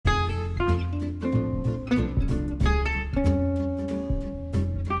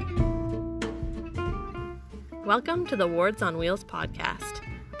Welcome to the Wards on Wheels podcast,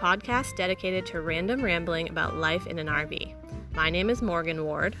 a podcast dedicated to random rambling about life in an RV. My name is Morgan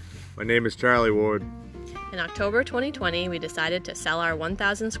Ward. My name is Charlie Ward. In October 2020, we decided to sell our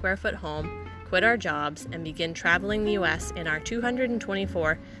 1,000 square foot home, quit our jobs, and begin traveling the U.S. in our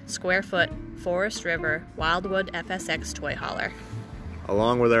 224 square foot Forest River Wildwood FSX toy hauler.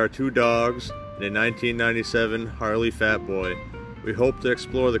 Along with our 2 dogs and a 1997 Harley Fat Boy, we hope to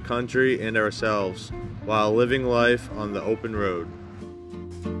explore the country and ourselves while living life on the open road.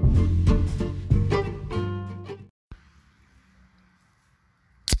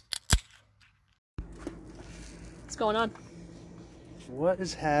 What's going on? What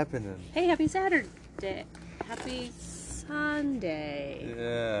is happening? Hey, happy Saturday. Happy Sunday.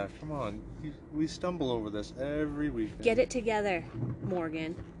 Yeah, come on. We stumble over this every weekend. Get it together,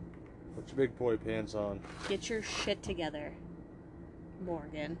 Morgan. Put your big boy pants on. Get your shit together,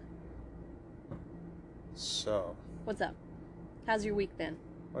 Morgan. So, What's up? How's your week been?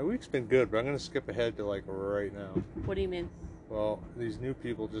 my week's been good, but I'm going to skip ahead to right now. What do you mean? Well, these new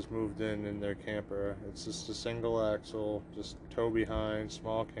people just moved in their camper. It's just a single axle, just tow behind,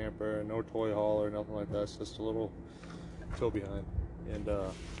 small camper, no toy hauler, nothing like that. It's just a little tow behind. And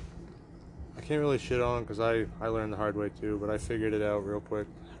I can't really shit on because I learned the hard way too, but I figured it out real quick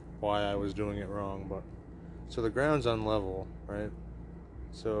why I was doing it wrong. But so the ground's unlevel, right?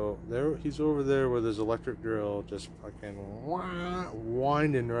 So he's over there with his electric drill, just fucking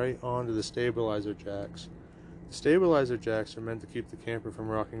winding right onto the stabilizer jacks. The stabilizer jacks are meant to keep the camper from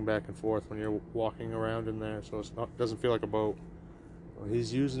rocking back and forth when you're walking around in there, so it doesn't feel like a boat. Well,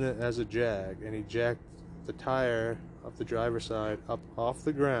 he's using it as a jag, and he jacked the tire of the driver's side up off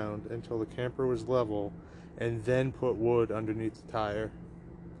the ground until the camper was level, and then put wood underneath the tire.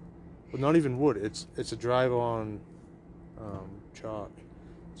 Well, not even wood. It's a drive-on chalk.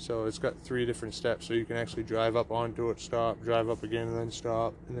 So it's got 3 different steps, so you can actually drive up onto it, stop, drive up again, and then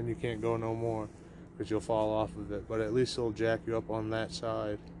stop, and then you can't go no more because you'll fall off of it. But at least it'll jack you up on that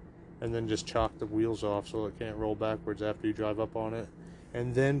side, and then just chalk the wheels off so it can't roll backwards after you drive up on it,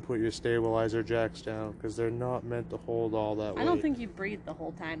 and then put your stabilizer jacks down because they're not meant to hold all that weight. I don't think you breathed the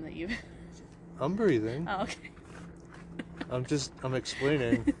whole time that you... I'm breathing. Oh, okay. I'm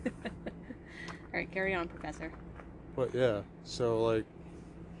explaining. Alright, carry on, Professor. But yeah, so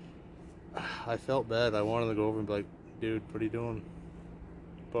I felt bad. I wanted to go over and be like, dude, what are you doing?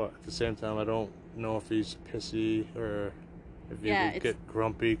 But at the same time, I don't know if he's pissy or if he would get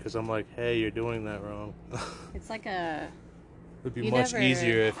grumpy because I'm like, hey, you're doing that wrong. It's like a... It would be much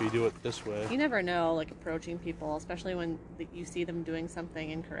easier if you do it this way. You never know, approaching people, especially when you see them doing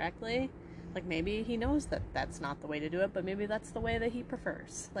something incorrectly. Maybe he knows that that's not the way to do it, but maybe that's the way that he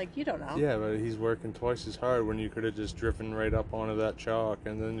prefers. You don't know. Yeah, but he's working twice as hard when you could have just driven right up onto that chalk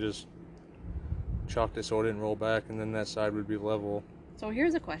and then just chalked it so it didn't roll back, and then that side would be level. So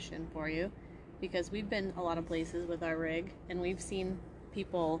here's a question for you, because we've been a lot of places with our rig, and we've seen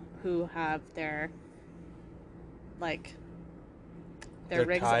people who have their rigs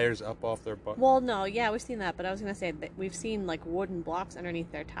tires up off their butt. Well, no, yeah, we've seen that, but I was going to say that we've seen wooden blocks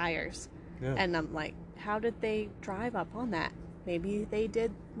underneath their tires. Yeah. And I'm like, how did they drive up on that? Maybe they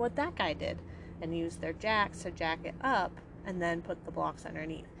did what that guy did and used their jacks to jack it up and then put the blocks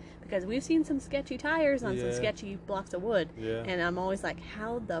underneath. Because we've seen some sketchy tires on some sketchy blocks of wood. Yeah. And I'm always like,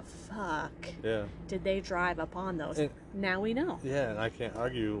 how the fuck did they drive up on those? And now we know. Yeah, and I can't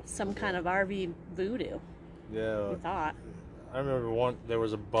argue. Some kind of RV voodoo. Yeah. We thought. I remember there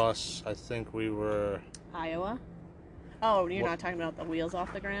was a bus, I think we were... Iowa? Oh, you're not talking about the wheels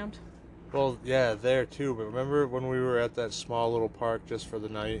off the ground? Well, yeah, there too, but remember when we were at that small little park just for the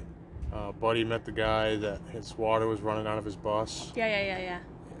night? Buddy met the guy that his water was running out of his bus. Yeah.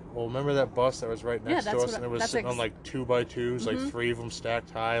 Well, remember that bus that was right next to us, and it was sitting on 2x2s, 3 of them stacked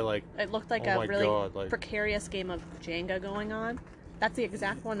high, It looked like a really precarious game of Jenga going on. That's the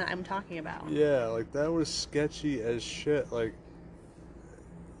exact one that I'm talking about. Yeah, that was sketchy as shit.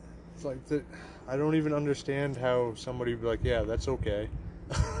 It's I don't even understand how somebody would be like, yeah, that's okay.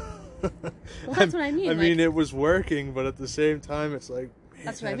 Well, that's what I mean. I mean, it was working, but at the same time, it's man,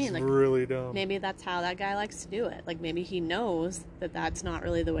 that's what I mean. Really dumb. Maybe that's how that guy likes to do it. Maybe he knows that that's not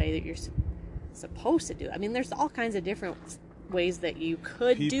really the way that you're supposed to do it. I mean, there's all kinds of different ways that you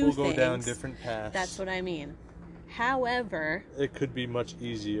could do things. People go down different paths. That's what I mean. However... It could be much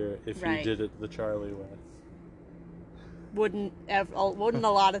easier if you did it the Charlie way. Wouldn't a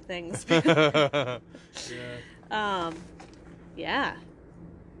lot of things. Yeah. Yeah.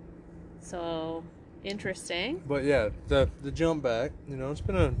 So, interesting. But yeah, the jump back, it's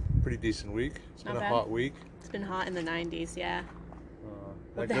been a pretty decent week. It's been a hot week. It's been hot in the 90s, yeah.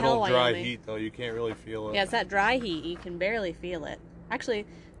 That the good hell, old dry Wyoming? heat, though, you can't really feel it. Yeah, it's that dry heat. You can barely feel it. Actually,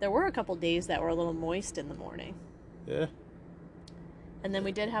 there were a couple days that were a little moist in the morning. Yeah. And then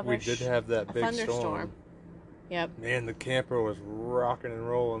we did have We did have that a big thunderstorm. storm. Yep. Man, the camper was rocking and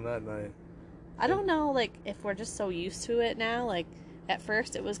rolling that night. I don't know, like, if we're just so used to it now. Like, at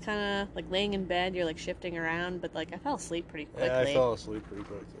first it was kind of like laying in bed, you're like shifting around, but like I fell asleep pretty quickly. Yeah, I fell asleep pretty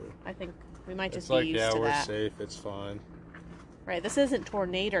quick too. I think we might just It's like, be used to we're that. safe, it's fine. Right, this isn't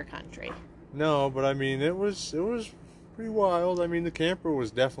tornado country. No, but I mean, it was pretty wild. I mean, the camper was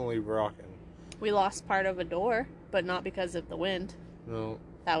definitely rocking. We lost part of a door, but not because of the wind. No.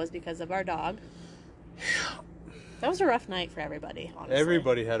 That was because of our dog. That was a rough night for everybody, honestly.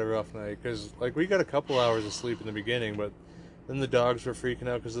 Everybody had a rough night because, like, we got a couple hours of sleep in the beginning, but then the dogs were freaking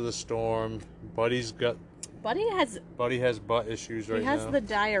out because of the storm. Buddy has butt issues right now. He has the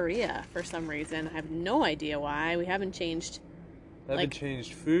diarrhea for some reason. I have no idea why. We haven't changed. Haven't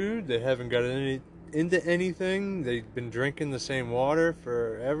changed food. They haven't got into anything. They've been drinking the same water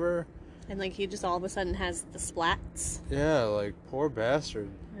forever. And like he just all of a sudden has the splats. Yeah, like poor bastard.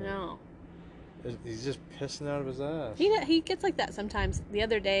 I know. He's just pissing out of his ass. He gets like that sometimes. The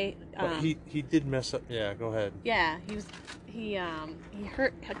other day, but he did mess up. Yeah, go ahead. Yeah, he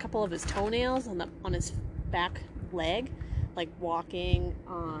hurt a couple of his toenails on his back leg, like walking.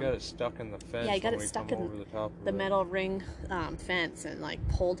 He got it stuck in the fence. Yeah, he got it stuck in over the top of the metal ring fence and like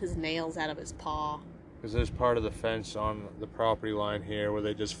pulled his nails out of his paw. Because there's part of the fence on the property line here where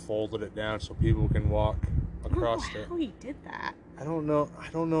they just folded it down so people can walk across it. I don't know how he did that. I don't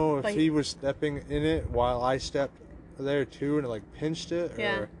know if he was stepping in it while I stepped there too and it like pinched it.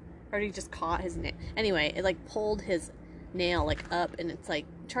 Yeah. Or he just caught his nail. Anyway, it like pulled his nail like up and it's like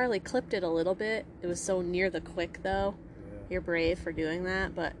Charlie clipped it a little bit. It was so near the quick though. Yeah. You're brave for doing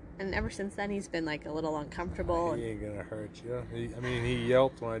that, and ever since then he's been like a little uncomfortable. He ain't gonna hurt you. He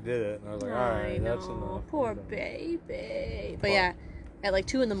yelped when I did it and I was like, alright, that's enough. Poor baby. But yeah, at like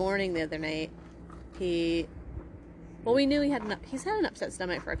 2 a.m. the other night, we knew he's had an upset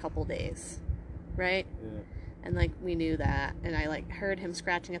stomach for a couple days, right? Yeah. And like we knew that, and I like heard him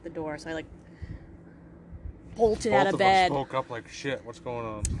scratching at the door, so I like bolted out of bed. Both of us spoke up like, shit, what's going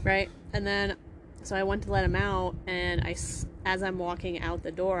on? Right, and then so I went to let him out, and as I'm walking out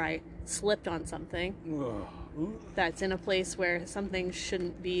the door, I slipped on something that's in a place where something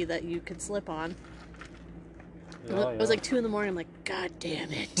shouldn't be that you could slip on. Yeah, it was like 2 a.m. I'm like, God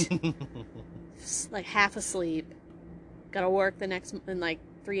damn it! Like half asleep. Gotta work in like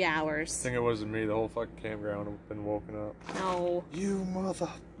 3 hours. I think it wasn't me. The whole fucking campground had been woken up. No. You mother.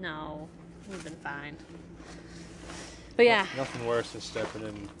 No. We've been fine. But yeah. Nothing worse than stepping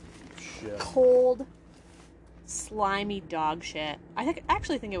in shit. Cold, slimy dog shit. I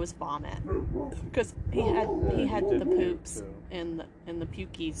actually think it was vomit. Because he had the poops and the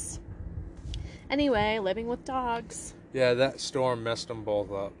pukies. Anyway, living with dogs. Yeah, that storm messed them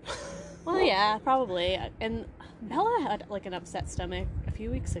both up. Well, yeah, probably. And Bella had like an upset stomach a few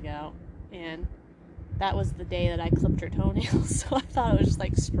weeks ago, and that was the day that I clipped her toenails, so I thought it was just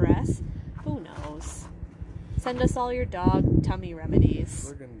like stress. Who knows? Send us all your dog tummy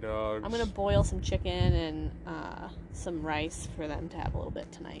remedies. Friggin' dogs. I'm gonna boil some chicken and some rice for them to have a little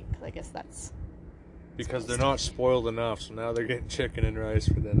bit tonight, because I guess that's... Because they're not spoiled enough, so now they're getting chicken and rice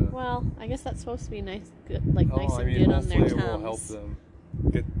for dinner. Well, I guess that's supposed to be nice and good on their tums. Hopefully it will help them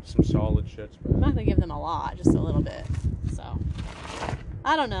get some solid shits back. I'm not gonna give them a lot, just a little bit. So,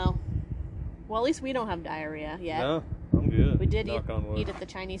 I don't know. Well, at least we don't have diarrhea yet. No, I'm good. We did eat at the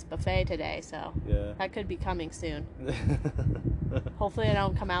Chinese buffet today, so yeah, that could be coming soon. Hopefully I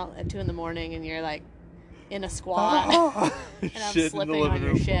don't come out at 2 a.m. and you're like in a squat and I'm slipping on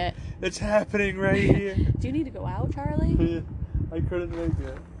your shit. It's happening right here. Do you need to go out, Charlie? Yeah, I couldn't make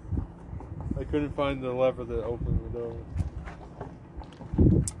it. I couldn't find the lever that opened the door.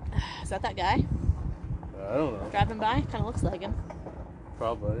 Is that guy? I don't know. Driving by? Kind of looks like him.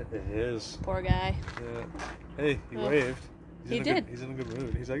 Probably. It is. Poor guy. Yeah. Hey, he waved. He did. He's in a good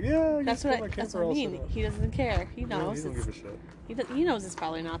mood. He's like, yeah. That's what I mean. He doesn't care. He knows. He don't give a shit. He knows it's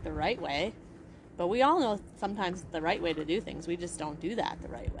probably not the right way. But we all know sometimes the right way to do things. We just don't do that the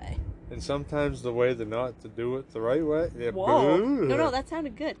right way. And sometimes the way not to do it the right way. Yeah, whoa. No, that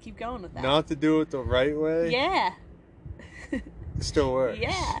sounded good. Keep going with that. Not to do it the right way? Yeah. It still works.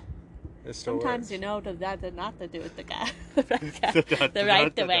 Yeah. It still Sometimes works. you know not to do it the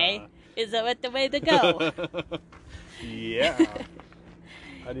right way is the way to go. Yeah.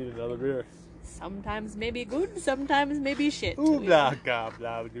 I need another beer. Sometimes maybe good, sometimes maybe shit. Oobla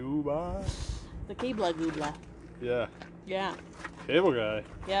gobla dooba. The Keebla Goobla. Yeah. Yeah. Cable guy.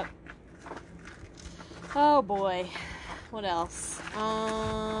 Yep. Oh boy. What else?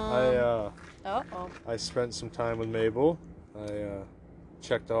 I spent some time with Mabel. I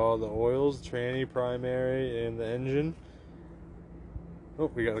checked all the oils, tranny, primary, and the engine. Oh,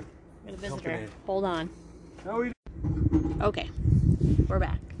 we got a visitor. Company. Hold on. No, Okay, we're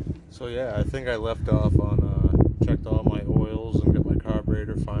back. So yeah, I think I left off on checked all my oils and got my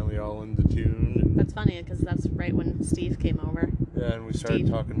carburetor finally all in the tune. And That's funny because that's right when Steve came over. yeah, and we started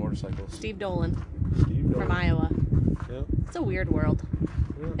talking motorcycles. Steve Dolan. Steve Dolan. From Iowa. Yep. It's a weird world.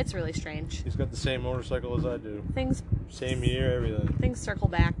 Yeah. It's really strange. He's got the same motorcycle as I do. Things. Same year, everything. Things circle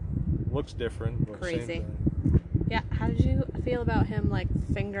back. Looks different, but Crazy. same thing. Yeah. How did you feel about him like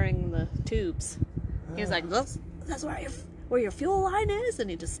fingering the tubes? He was like, "That's where your fuel line is," and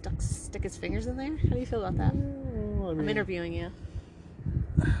he just stick his fingers in there. How do you feel about that? I'm interviewing you.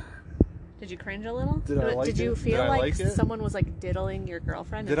 Did you cringe a little? Did you feel like someone was like diddling your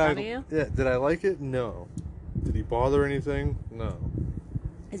girlfriend in front of you? Yeah. Did I like it? No. Did he bother anything? No.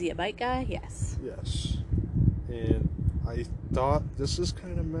 Is he a bike guy? Yes. Yes. And I thought this is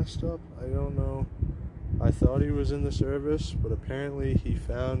kind of messed up. I don't know. I thought he was in the service, but apparently he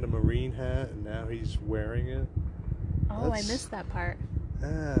found a Marine hat and now he's wearing it. Oh, I missed that part.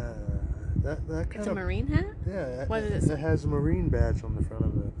 That kind It's a Marine hat? Yeah. What is it? It has a Marine badge on the front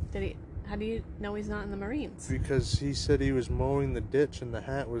of it. How do you know he's not in the Marines? Because he said he was mowing the ditch and the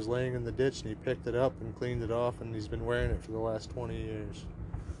hat was laying in the ditch and he picked it up and cleaned it off and he's been wearing it for the last 20 years.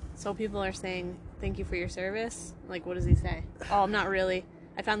 So people are saying, "Thank you for your service." Like, what does he say? "Oh, I'm not really.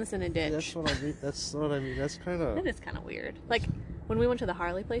 I found this in a ditch." That's what I mean. That's kind of... That is kind of weird. Like, when we went to the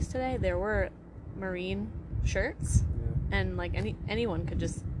Harley place today, there were Marine shirts. Yeah. And, like, anyone could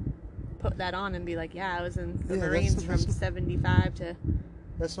just put that on and be like, "Yeah, I was in the Marines from 75 to..."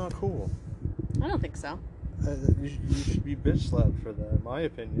 That's not cool. I don't think so. You should be bitch slapped for that, in my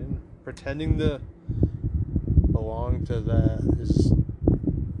opinion. Pretending to belong to that is...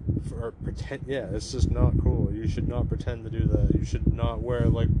 it's just not cool. You should not pretend to do that. You should not wear,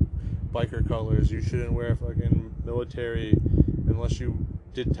 like, biker colors. You shouldn't wear fucking military unless you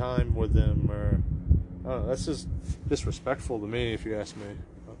did time with them, or... I don't know, that's just disrespectful to me, if you ask me.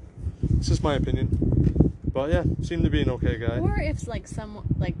 It's just my opinion. But yeah, seemed to be an okay guy. Or if like someone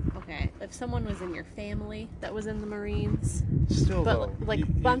if someone was in your family that was in the Marines. Still though,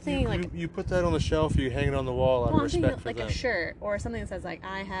 I'm thinking you put that on the shelf, you hang it on the wall out of respect for them. Like a shirt or something that says like,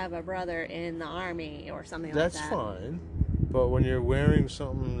 "I have a brother in the Army," or something like that. That's fine. But when you're wearing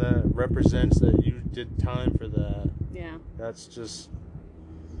something that represents that you did time for that, yeah, that's just...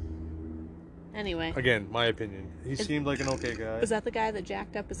 Anyway. Again, my opinion. He seemed like an okay guy. Was that the guy that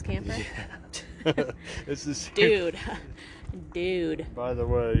jacked up his camper? Yeah. It's the same. Dude. By the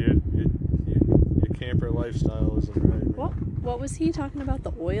way, your camper lifestyle isn't right. What was he talking about?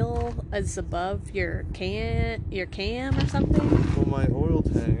 The oil is above your cam or something? Well, my oil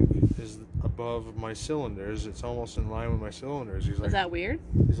tank is above my cylinders. It's almost in line with my cylinders. He's like, is that weird?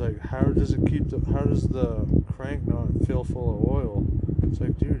 He's like, how does the crank not fill full of oil? It's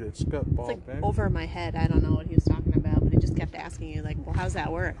like, dude, it's got ball bearings. Over my head. I don't know what he was talking about, but he just kept asking you, like, well, how's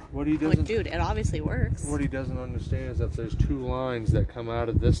that work? What he doesn't, I'm like, dude, it obviously works. What he doesn't understand is that there's two lines that come out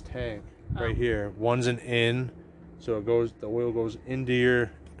of this tank right here. One's an in, so the oil goes into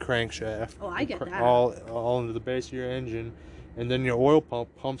your crankshaft. Oh, I get that. All into the base of your engine, and then your oil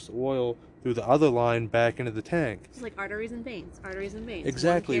pump pumps the oil through the other line back into the tank. It's like arteries and veins.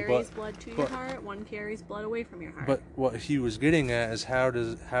 Exactly. One carries blood to your heart, one carries blood away from your heart. But what he was getting at is how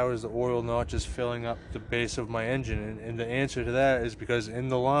is the oil not just filling up the base of my engine? And the answer to that is because in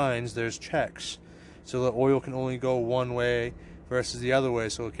the lines there's checks. So the oil can only go one way versus the other way,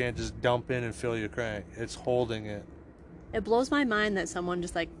 so it can't just dump in and fill your crank. It's holding it. It blows my mind that someone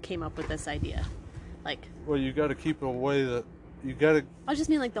just like came up with this idea. Like, well, you got to keep it away that... You gotta. I just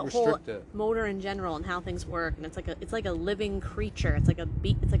mean like the whole motor in general and how things work, and it's like a living creature. It's like a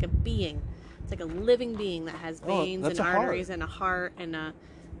being. It's like a living being that has veins and arteries and a heart and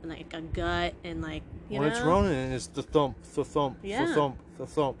like a gut and like when it's running, it's the thump, the thump, the thump, the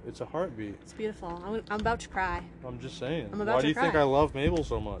thump. It's a heartbeat. It's beautiful. I'm about to cry. I'm just saying. Why do you think I love Mabel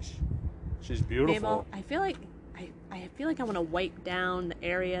so much? She's beautiful. Mabel, I feel like I want to wipe down the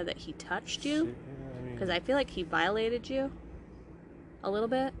area that he touched you, because I feel like he violated you. A little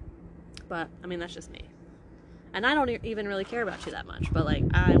bit, but I mean that's just me, and I don't even really care about you that much. But like,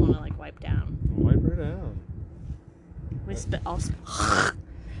 I want to like wipe down. Wipe her down. We spit.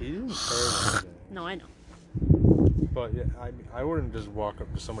 He didn't hurt. No, I know. But yeah, I wouldn't just walk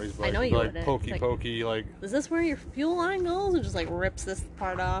up to somebody's bike. I know you like wouldn't. pokey. Like, is this where your fuel line goes? And just like rips this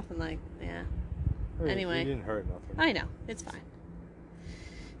part off and like, yeah. Anyway, he didn't hurt nothing. I know, it's fine.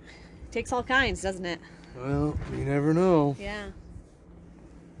 It takes all kinds, doesn't it? Well, you never know. Yeah.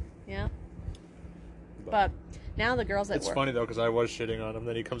 Yeah. But now the girls at It's work. funny though, because I was shitting on him.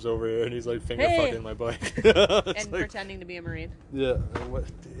 Then he comes over here and he's like finger Hey! fucking my bike. And pretending to be a Marine. Yeah,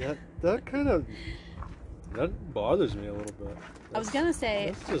 that kind of bothers me a little bit. I was gonna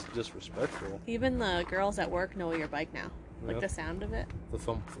say, That's just disrespectful. even the girls at work know your bike now. Like the sound of it. The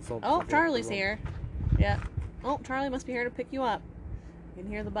thump. Oh, Charlie's here. Yeah. Oh, Charlie must be here to pick you up. You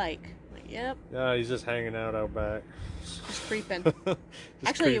can hear the bike. Like, yep. Yeah, he's just hanging out back. Just creeping. Just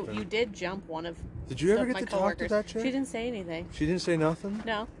Actually, creeping. you did jump one of. Did you ever get my to talk to coworkers. that chick? She didn't say anything. She didn't say nothing?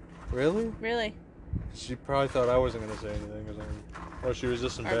 No, Really? really. She probably thought I wasn't going to say anything. Or she was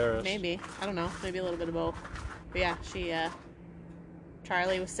just embarrassed. Or maybe. I don't know. Maybe a little bit of both. But yeah,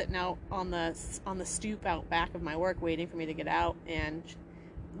 Charlie was sitting out on the stoop out back of my work waiting for me to get out, and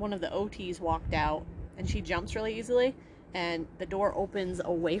one of the OTs walked out, and she jumps really easily, and the door opens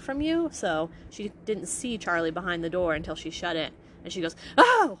away from you, so she didn't see Charlie behind the door until she shut it, and she goes,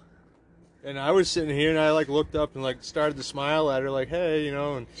 "Oh!" And I was sitting here, and I looked up and started to smile at her, hey,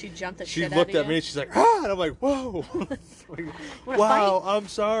 and she jumped the she shit looked out of at me, you. and she's like, ah, and I'm like, whoa, wow, fight? I'm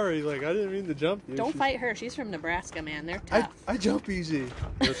sorry, I didn't mean to jump you. Don't fight her. She's from Nebraska, man. They're tough. I jump easy.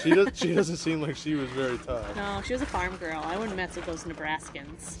 But she doesn't seem like she was very tough. No, she was a farm girl. I wouldn't mess with those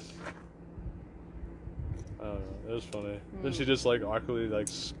Nebraskans. I don't know. It was funny. Then she just awkwardly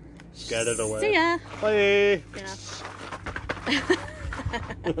scattered away. See ya. Bye. Yeah.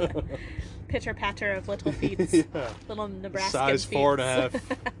 Pitter patter of little feet. Yeah. Little Nebraska Size feet.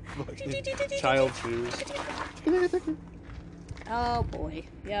 4.5. Child shoes. Oh boy.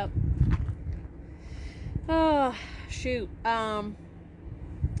 Yep. Oh shoot.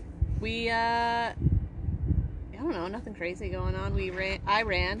 We I don't know, nothing crazy going on. I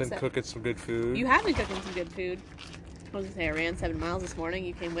ran. Been cooking some good food. You have been cooking some good food. I was gonna say I ran 7 miles this morning.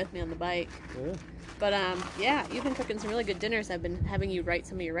 You came with me on the bike. Yeah. But yeah, you've been cooking some really good dinners. I've been having you write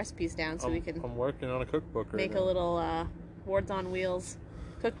some of your recipes down so we can. I'm working on a cookbook right make now. a little Wards on Wheels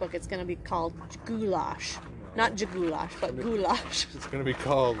cookbook. It's gonna be called goulash, not jagoulash, but goulash. It's gonna be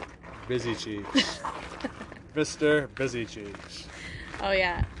called Busy Cheeks. Mr. Busy Cheeks. Oh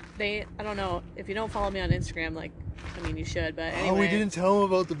yeah, I don't know if you don't follow me on Instagram. You should, but anyway. Oh, we didn't tell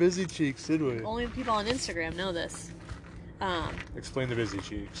them about the Busy Cheeks, did we? Only the people on Instagram know this. Explain the Busy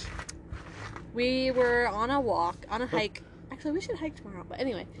Cheeks. We were on a hike. Actually, we should hike tomorrow. But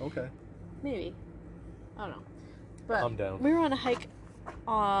anyway. Okay. Maybe. I don't know. But I'm down. We were on a hike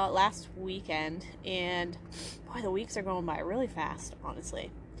last weekend, and boy, the weeks are going by really fast,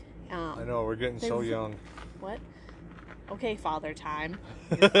 honestly. I know, we're getting so young. What? Okay, father time.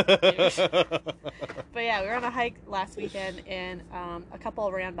 But yeah, we were on a hike last weekend, and a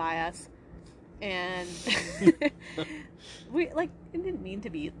couple ran by us, and it didn't mean to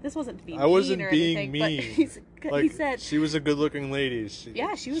be. This wasn't to be mean. I wasn't being anything, mean. But he said she was a good-looking lady. She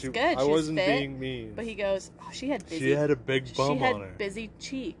was good. I wasn't fit, being mean. But he goes, "Oh, she had a big bum on her. She had busy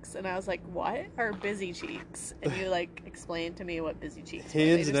cheeks," and I was like, "What are busy cheeks?" And you explained to me what busy cheeks.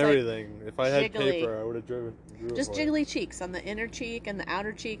 Hands and everything. If I had paper, I would have drew just jiggly cheeks on the inner cheek and the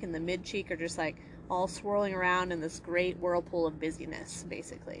outer cheek and the mid cheek are just all swirling around in this great whirlpool of busyness.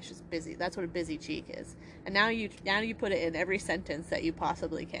 Basically, it's just busy. That's what a busy cheek is. And now you put it in every sentence that you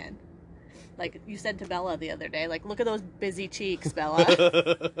possibly can. Like you said to Bella the other day, look at those busy cheeks, Bella.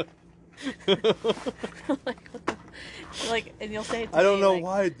 And you'll say it to I don't me, know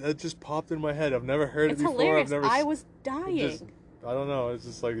why that just popped in my head. I've never heard it before. Hilarious. I was dying. I don't know. It's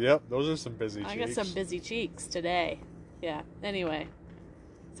just yep, those are some busy cheeks. I got some busy cheeks today. Yeah. Anyway.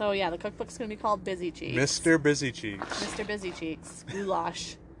 So yeah, the cookbook's gonna be called Busy Cheeks. Mr. Busy Cheeks. Mr. Busy Cheeks.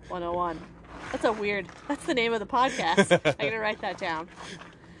 Goulash 101. That's the name of the podcast. I'm gonna write that down.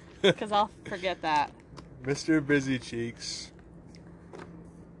 Because I'll forget that. Mr. Busy Cheeks.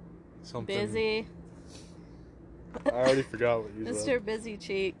 Something. Busy. I already forgot what you Mr. said. Busy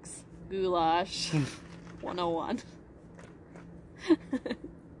Cheeks. Goulash 101.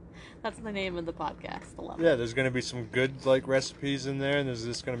 That's the name of the podcast. I love it. Yeah, there's going to be some good recipes in there, and there's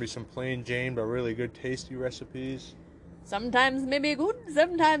just going to be some plain Jane but really good tasty recipes. Sometimes maybe good,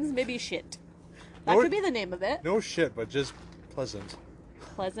 sometimes maybe shit. That could be the name of it. No shit, but just pleasant.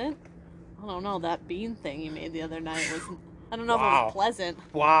 Pleasant? I don't know. That bean thing you made the other night was... I don't know if it was pleasant.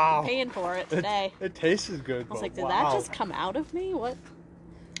 Wow. I'm paying for it today. It tasted good. I was like, did that just come out of me? What?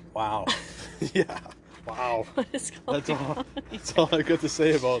 Wow. Yeah. Wow. What is going on? That's all I got to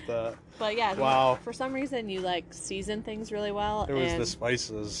say about that. But yeah, wow. For some reason you season things really well. It was the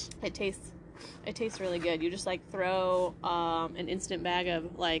spices. It tastes really good. You just throw an instant bag of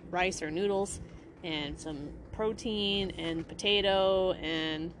rice or noodles and some protein and potato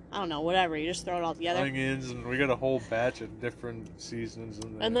and I don't know, whatever. You just throw it all together. Onions, and we got a whole batch of different seasonings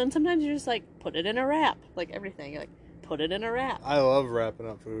in there. And then sometimes you just like put it in a wrap, like everything. You like put it in a wrap. I love wrapping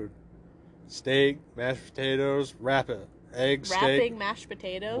up food. Steak, mashed potatoes, wrap it. Egg, Wrapping steak. mashed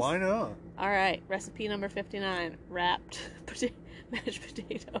potatoes. Why not? All right, recipe number 59: wrapped mashed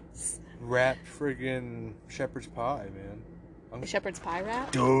potatoes. Wrapped friggin' shepherd's pie, man. Shepherd's pie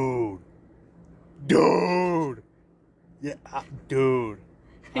wrap. Dude. Yeah, dude.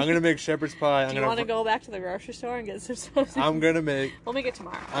 I'm gonna make shepherd's pie. Do you want to go back to the grocery store and get some stuff? I'm gonna make. We'll make it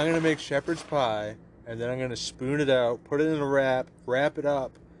tomorrow. I'm gonna make shepherd's pie, and then I'm gonna spoon it out, put it in a wrap it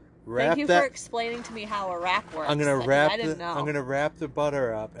up. Thank you for explaining to me how a wrap works. I'm gonna wrap. I didn't know. I'm gonna wrap the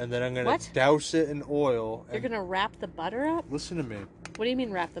butter up, and then I'm gonna What? douse it in oil. You're gonna wrap the butter up? Listen to me. What do you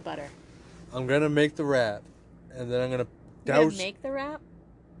mean wrap the butter? I'm gonna make the wrap, and then I'm gonna You're douse. gonna make the wrap?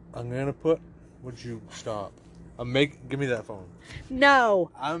 I'm gonna put. Would you stop? Give me that phone.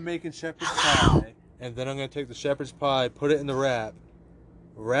 No. I'm making shepherd's pie, and then I'm gonna take the shepherd's pie, put it in the wrap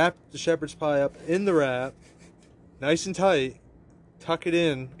the shepherd's pie up in the wrap, nice and tight, tuck it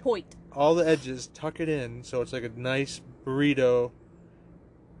in, Toit. all the edges, tuck it in, so it's like a nice burrito.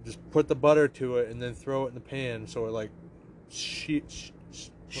 Just put the butter to it, and then throw it in the pan, so it like Shears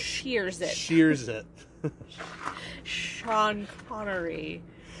it. shears it. Sean Connery.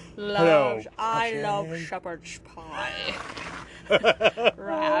 Hello. I love shepherd's pie.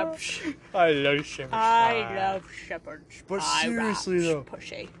 Wraps. I love shepherd's I pie. love shepherd's But pie. seriously, wraps. though.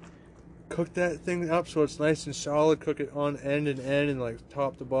 Pushy. Cook that thing up so it's nice and solid. Cook it on end and like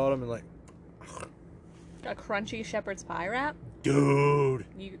top to bottom, and like, A crunchy shepherd's pie wrap? dude.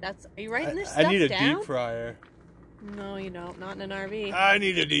 Are you writing this stuff I need a down? deep fryer. No, you don't. Not in an RV. I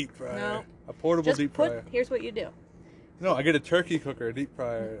need a deep fryer. No. A portable Just deep put. fryer. Here's what you do. No, I get a turkey cooker, a deep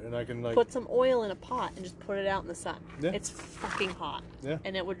fryer, and I can like. Put some oil in a pot and just put it out in the sun. Yeah. It's fucking hot. Yeah.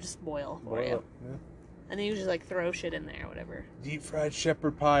 And it would just boil for boil you. it, yeah. And then you just like throw shit in there or whatever. Deep fried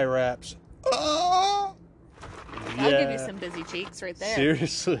shepherd pie wraps. Oh! I'll give you some Busy Cheeks right there.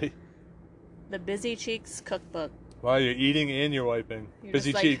 Seriously. The Busy Cheeks cookbook. Wow, you're eating and you're wiping. You're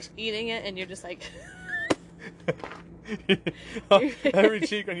Busy just, like, cheeks. eating it and you're just like... Every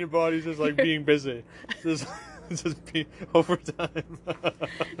cheek on your body is just like being busy. Just be overtime.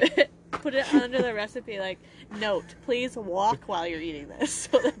 Put it under the recipe like, note, please walk while you're eating this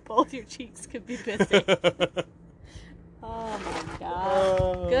so that both your cheeks can be busy. Oh my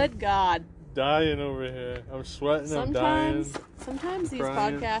god. Good God. Dying over here. I'm sweating, I'm dying. Sometimes these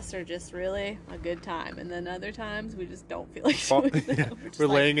crying. podcasts are just really a good time, and then other times we just don't feel like doing them. Yeah, We're, just we're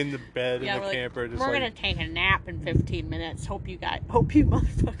like, laying in the bed yeah, in the we're camper. like, Just we're like, gonna take a nap in 15 minutes. Hope you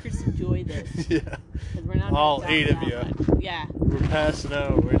motherfuckers enjoy this. yeah. 'Cause we're not All gonna 8 stop of now, you. but yeah, We're passing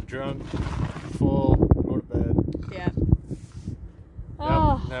out. We're drunk, full. Go to bed. yeah. Yep.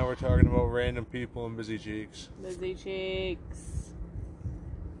 Oh, Now we're talking about random people and busy cheeks. Busy Cheeks.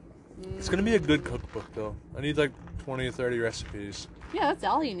 It's gonna be a good cookbook, though. I need like 20 or 30 recipes. Yeah, that's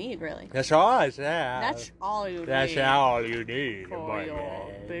all you need, really. That's all I said. That's all you That's need all you need. for my your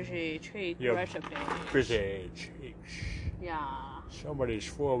man. Busy Cheek Your recipe. Busy cheeks. Yeah. Somebody's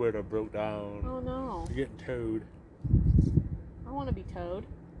four-wheeler broke down. Oh no. You're getting towed. I want to be towed.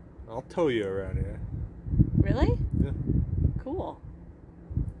 I'll tow you around here. Really? Yeah. Cool.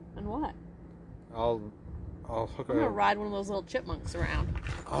 And what? I'll hook I'm gonna a. ride one of those little chipmunks around.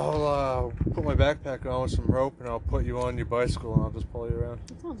 I'll put my backpack on with some rope, and I'll put you on your bicycle, and I'll just pull you around.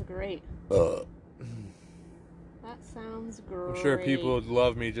 That sounds great. That sounds great. I'm sure people would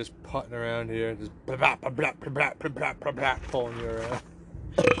love me just putting around here, just blah, blah, blah, blah, blah, blah, blah, blah, blah, pulling you around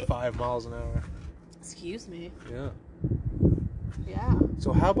 5 miles an hour. Excuse me. Yeah. Yeah.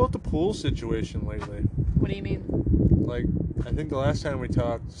 So how about the pool situation lately? What do you mean? Like, I think the last time we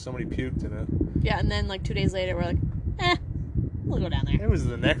talked, somebody puked in it. Yeah, and then like 2 days later, we're like, we'll go down there. It was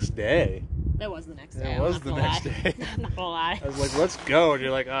the next day. It was the next day. It was the next day. I'm not gonna lie. I was like, let's go. And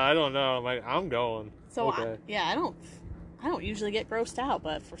you're like, I don't know. I'm like, I'm going. So okay. I don't usually get grossed out,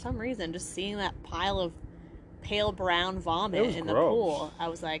 but for some reason, just seeing that pile of pale brown vomit in the gross. pool, I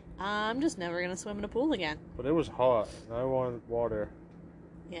was like, I'm just never gonna swim in a pool again. But it was hot, and I wanted water.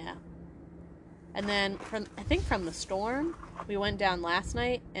 Yeah. And then I think from the storm, we went down last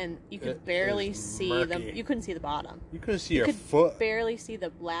night, and you could It barely is see murky. you couldn't see the bottom. You couldn't see You your could foot. barely see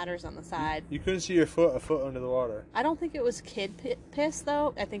the ladders on the side. You couldn't see your foot a foot under the water. I don't think it was kid piss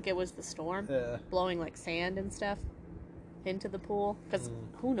though. I think it was the storm Yeah. blowing like sand and stuff into the pool. Because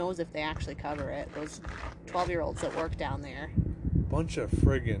who knows if they actually cover it? Those 12-year-olds that work down there. Bunch of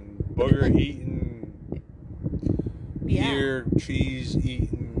friggin' booger eating, Yeah. ear cheese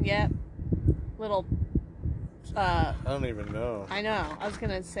eating. Yep. Little I don't even know. I know. I was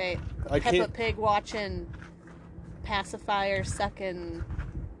gonna say I Peppa can't- Pig watching pacifier sucking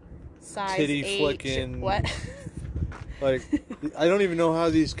size Titty H. flicking. What? Like, I don't even know how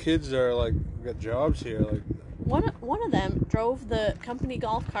these kids are, like, got jobs here. Like, One of them drove the company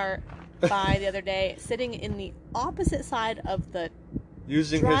golf cart by the other day, sitting in the opposite side of the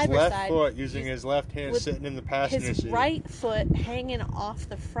using his driver's left side, foot, using his left hand, with sitting in the passenger his seat. right foot hanging off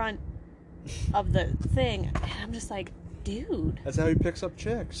the front of the thing. And I'm just like, dude. That's how he picks up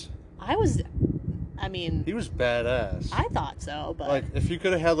chicks. I mean, He was badass. I thought so, but Like, if you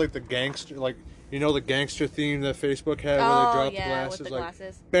could have had, like, the gangster, like, you know, the gangster theme that Facebook had where oh they dropped yeah, the glasses? with the like,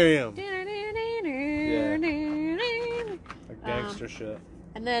 glasses. bam! Yeah. Like gangster shit.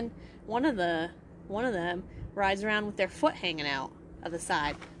 And then one of them rides around with their foot hanging out of the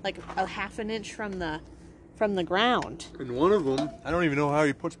side, like a half an inch from the ground. And one of them, I don't even know how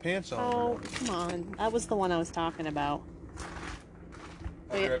he puts pants on. Oh, come on. That was the one I was talking about.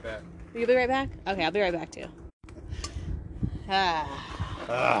 I'll be right back. You'll be right back? Okay, I'll be right back too.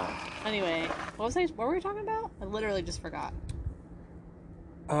 Anyway, what were we talking about? I literally just forgot.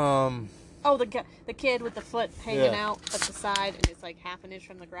 Oh, the kid with the foot hanging out at the side, and it's like half an inch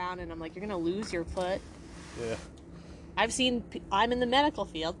from the ground, and I'm like, you're gonna lose your foot. Yeah. I'm in the medical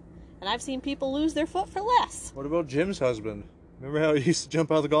field, and I've seen people lose their foot for less. What about Jim's husband? Remember how he used to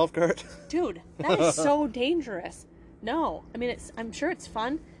jump out of the golf cart? Dude, that is so dangerous. No, I mean, I'm sure it's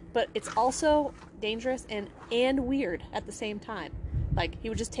fun, but it's also dangerous and weird at the same time. Like, he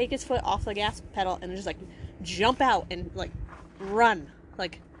would just take his foot off the gas pedal and just, like, jump out and, like, run.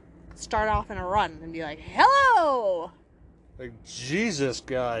 Like, start off in a run and be like, hello! Like, Jesus,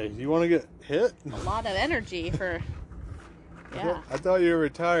 guy, you want to get hit? A lot of energy for... Yeah. I thought you were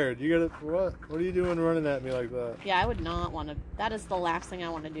retired. You gotta, what? What are you doing running at me like that? Yeah, I would not want to... That is the last thing I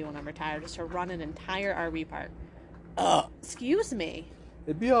want to do when I'm retired, is to run an entire RV park. Excuse me.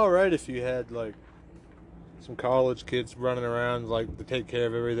 It'd be alright if you had, like, some college kids running around, like, to take care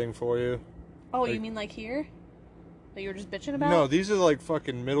of everything for you. Oh, like, you mean like here? That you were just bitching about? No, these are, like,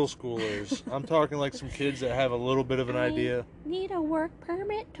 fucking middle schoolers. I'm talking, like, some kids that have a little bit of an idea. I need a work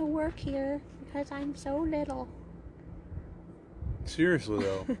permit to work here because I'm so little. Seriously,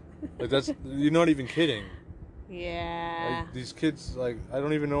 though. Like, you're not even kidding. Yeah. Like, these kids, like, I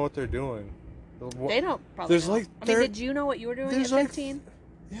don't even know what they're doing. They don't probably There's know. like I mean, did you know what you were doing at 15?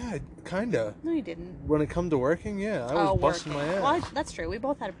 Yeah, kinda. No, you didn't. When it come to working, yeah, I was busting my ass. Well, that's true. We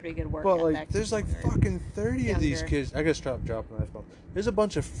both had a pretty good work But, ethic. like, there's, like, fucking 30 of these younger. kids. I gotta stop dropping my phone. There's a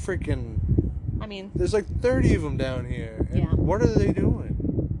bunch of freaking... I mean... There's, like, 30 of them down here. And Yeah. what are they doing?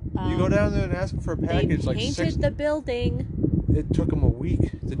 You go down there and ask them for a package, they like, painted the building. It took them a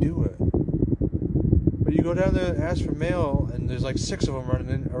week to do it. But you go down there and ask for mail, and there's, like, 6 of them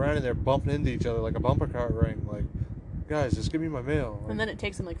running around in there bumping into each other like a bumper car ring. Like, guys, just give me my mail. Like, And then it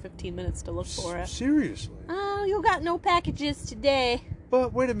takes them like 15 minutes to look for it. Seriously. Oh, you got no packages today.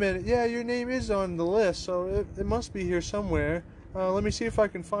 But wait a minute. Yeah, your name is on the list, so it must be here somewhere. Let me see if I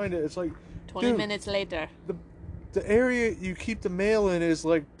can find it. It's like 20 dude, minutes later. The area you keep the mail in is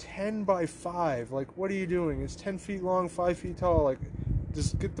like 10 by 5. Like, what are you doing? It's 10 feet long, 5 feet tall. Like,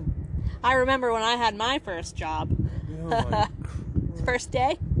 just get the... I remember when I had my first job. Oh my First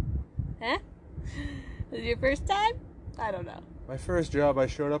day? Huh? Was it your first time? I don't know. My first job, I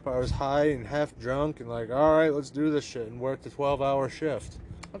showed up, I was high and half drunk, and like, all right, let's do this shit, and worked a 12-hour shift.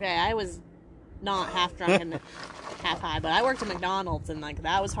 Okay, I was not half drunk and half high, but I worked at McDonald's, and like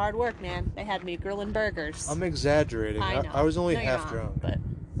that was hard work, man. They had me grilling burgers. I'm exaggerating. I know. I was only No, you're half not, drunk. But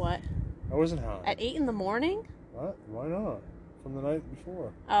what? I wasn't high. At 8 in the morning? What? Why not? From the night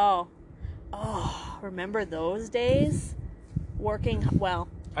before. Oh, remember those days? Working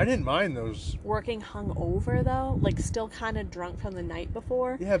I didn't mind those. Working hungover though, like still kind of drunk from the night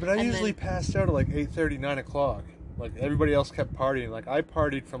before. Yeah, but I And usually then- passed out at like 8:30, 9 o'clock. Like everybody else kept partying. Like I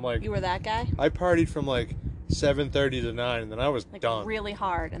partied from like You were that guy? I partied from like 7:30 to 9, and then I was Like done. really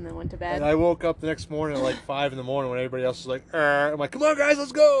hard, and then went to bed. And I woke up the next morning at like 5 in the morning when everybody else was like, I'm like, come on guys,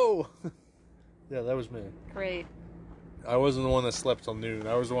 let's go. Yeah, that was me. Great. I wasn't the one that slept till noon.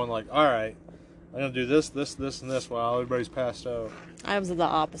 I was the one like, all right, I'm gonna do this, this, this, and this while everybody's passed out. I was the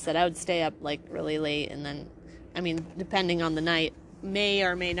opposite. I would stay up like really late, and then, I mean, depending on the night, may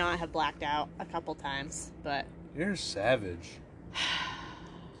or may not have blacked out a couple times, but You're savage.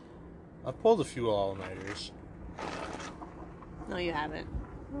 I've pulled a few all-nighters. no, you haven't.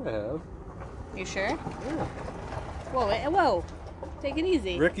 I have. You sure? Yeah. Whoa, whoa, take it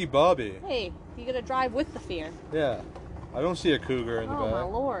easy. Ricky Bobby. Hey, you gotta drive with the fear. Yeah. I don't see a cougar in the Oh my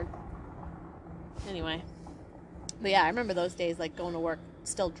back. lord. Anyway, but yeah, I remember those days, like going to work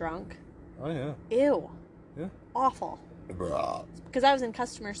still drunk. Oh yeah. Ew. Yeah. awful. Because I was in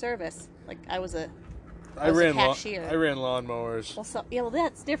customer service. Like, I was a cashier. I ran lawnmowers. Well,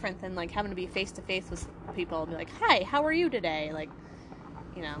 that's different than, like, having to be face-to-face with people and be like, hi, how are you today? Like,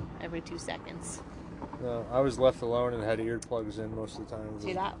 you know, every 2 seconds. No, I was left alone and had earplugs in most of the time.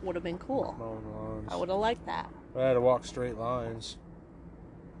 See, that would have been cool. Mowing lawns. I would have liked that. I had to walk straight lines.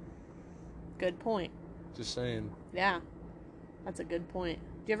 Good point. Just saying. Yeah, that's a good point.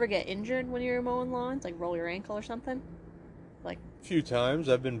 Do you ever get injured when you're mowing lawns? Like, roll your ankle or something? Like, a few times.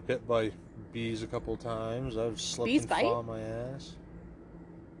 I've been bit by bees a couple times. I've slipped bees and bite? fall on my ass.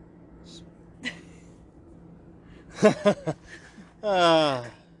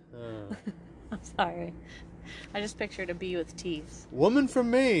 I'm sorry. I just pictured a bee with teeth. Woman from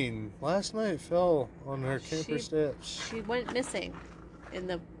Maine last night fell on her camper steps. She went missing in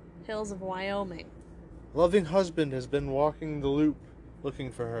the hills of Wyoming. Loving husband has been walking the loop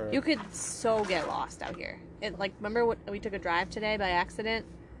looking for her. You could so get lost out here. Remember what we took a drive today by accident?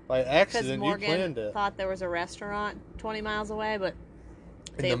 By accident, Morgan you planned it. Thought there was a restaurant 20 miles away, but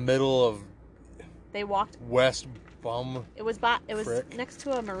in the middle of they walked West Bum. It was next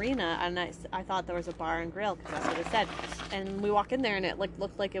to a marina, and I thought there was a bar and grill because that's what it said. And we walk in there, and it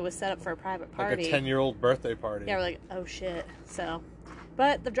looked like it was set up for a private party, like a 10-year-old birthday party. Yeah, we're like, oh shit. So,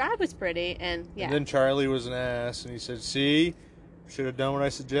 but the drive was pretty, and yeah. And then Charlie was an ass, and he said, "See, should have done what I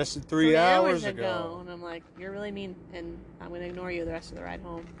suggested 3 hours ago." And I'm like, you're really mean, and I'm going to ignore you the rest of the ride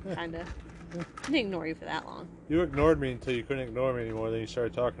home. Kind of. I didn't ignore you for that long. You ignored me until you couldn't ignore me anymore. Then you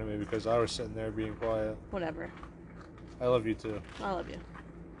started talking to me because I was sitting there being quiet. Whatever. I love you too. I love you.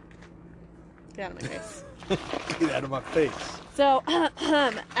 Get out of my face. Get out of my face. So,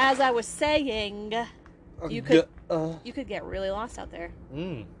 as I was saying, you could get really lost out there.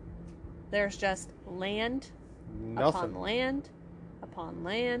 There's just land upon land upon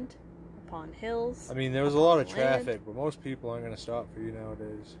land upon hills. I mean, there was a lot of traffic, but most people aren't going to stop for you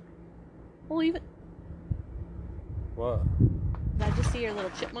nowadays. Well, even... What? Did I just see your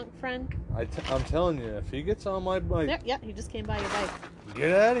little chipmunk friend? I'm telling you, if he gets on my bike... Yeah, he just came by your bike.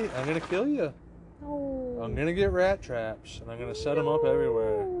 Get out of here. I'm going to kill you. No. I'm going to get rat traps, and I'm going to set them up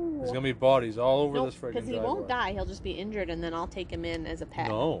everywhere. There's going to be bodies all over this friggin' driveway. Because he won't die. He'll just be injured, and then I'll take him in as a pet.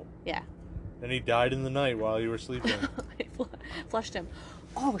 No. Yeah. And he died in the night while you were sleeping. I flushed him.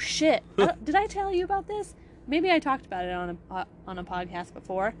 Oh, shit. Did I tell you about this? Maybe I talked about it on a podcast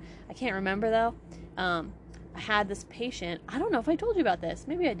before. I can't remember, though. I had this patient. I don't know if I told you about this.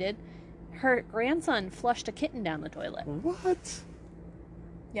 Maybe I did. Her grandson flushed a kitten down the toilet. What?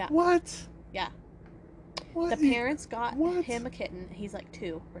 Yeah. What? Yeah. What? The parents got him a kitten. He's like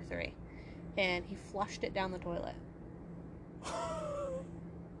 2 or 3. And he flushed it down the toilet.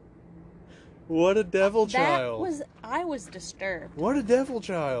 What a devil child. I was disturbed. What a devil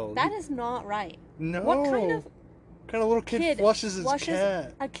child. That is not right. No. What kind of little kid flushes his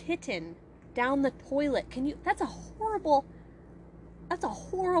cat? A kitten down the toilet? That's a horrible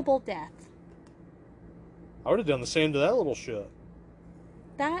death. I would have done the same to that little shit.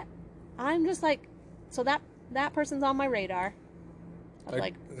 I'm just like, so that person's on my radar of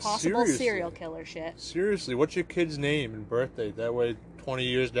like possible serial killer shit. Seriously, what's your kid's name and birthday? That way 20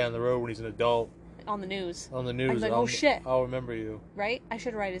 years down the road when he's an adult. On the news. On the news. I'm like, oh shit. I'll remember you. Right? I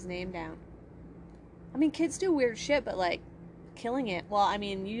should write his name down. I mean, kids do weird shit, but like, killing it. Well, I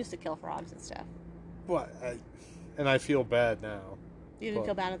mean, you used to kill frogs and stuff. What? And I feel bad now. You didn't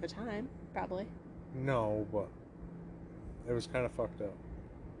feel bad at the time, probably. No, but it was kind of fucked up.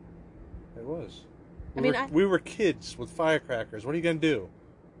 It was. We were kids with firecrackers. What are you gonna do?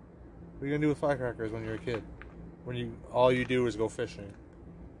 What are you gonna do with firecrackers when you're a kid? When all you do is go fishing.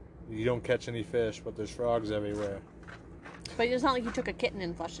 You don't catch any fish, but there's frogs everywhere. But it's not like you took a kitten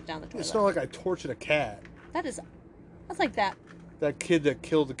and flushed it down the toilet. It's not like I tortured a cat. That's like that. That kid that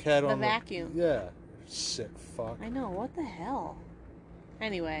killed the cat on the vacuum. Yeah. Sick fuck. I know. What the hell?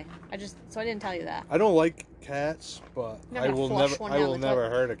 Anyway, I didn't tell you that. I don't like cats, but I will never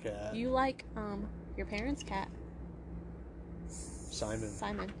hurt a cat. You like your parents' cat?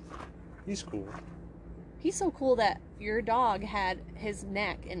 Simon. He's cool. He's so cool that your dog had his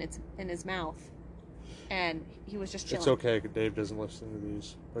neck in his mouth, and he was just chilling. It's okay, Dave doesn't listen to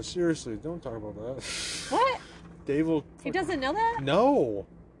these. But seriously, don't talk about that. What? Dave will... He doesn't know that? No.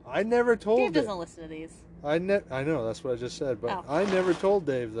 I never told Dave doesn't listen to these. I know, that's what I just said, but I never told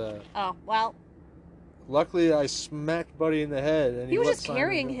Dave that. Oh, well. Luckily, I smacked Buddy in the head, and he was just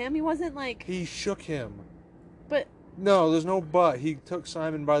carrying him. He wasn't like... He shook him. But... No, there's no but. He took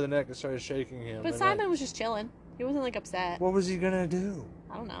Simon by the neck and started shaking him. But Simon was just chilling. He wasn't like upset. What was he gonna do?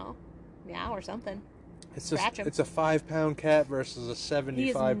 I don't know. Meow or something. It's Scratch him. It's a 5-pound cat versus a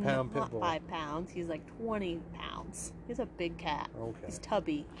 75-pound pit He's bull. not 5 pounds. He's like 20 pounds. He's a big cat. Okay. He's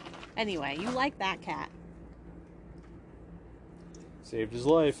tubby. Anyway, you like that cat. Saved his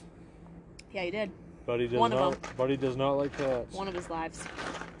life. Yeah, he did. Buddy does One of not. Buddy does not like cats. One of his lives.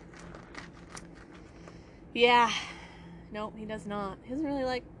 Yeah. No, he does not. He doesn't really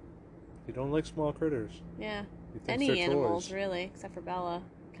like. He don't like small critters. Yeah. He thinks Any they're animals, toys. really, except for Bella.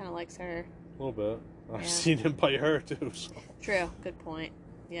 Kind of likes her. A little bit. I've Yeah. seen him bite her too. So. True. Good point.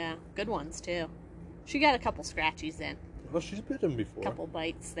 Yeah. Good ones, too. She got a couple scratchies in. Well, she's bit him before. Couple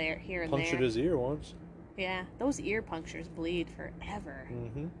bites there, here and Punctured there. his ear once. Yeah. Those ear punctures bleed forever.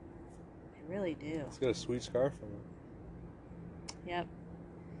 Mm-hmm. They really do. He's got a sweet scar from it. Yep.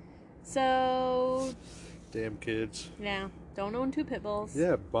 So, Damn kids. yeah. Don't own 2 pit bulls.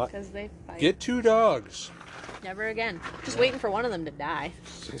 Yeah, but Because they fight. get 2 dogs. Never again. Just waiting for one of them to die.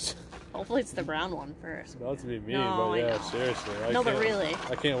 Hopefully it's the brown one first. Not to be mean, No, but I yeah, know. seriously. No, but can't- really.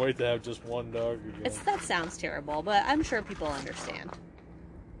 I can't wait to have just one dog again. That sounds terrible, but I'm sure people understand.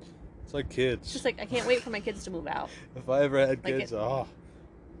 It's like kids. It's just like, I can't wait for my kids to move out. If I ever had Like kids, are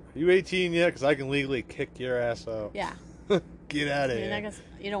you 18 yet? Because I can legally kick your ass out. Yeah. Get out I of mean, here. I guess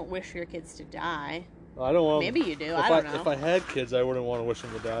you don't wish your kids to die. I don't want. Maybe you do. If I don't know. If I had kids, I wouldn't want to wish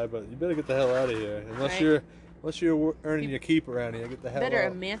them to die. But you better get the hell out of here. Right. Unless you're earning your keep around here, get the hell Better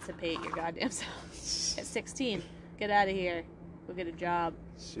out. emancipate your goddamn self. At 16, get out of here. Go get a job.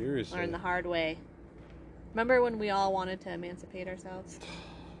 Seriously. Learn the hard way. Remember when we all wanted to emancipate ourselves?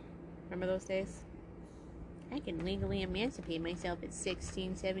 Remember those days? I can legally emancipate myself at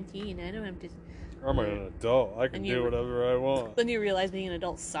 16, 17. I don't have to... I'm an adult. I can And do you- whatever I want. Then you realize being an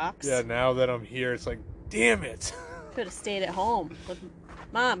adult sucks. Yeah, now that I'm here, it's like, damn it. Could have stayed at home. With...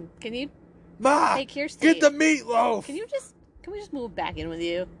 Mom, can you Ma! take Kirsty? Get the meatloaf! Can we just move back in with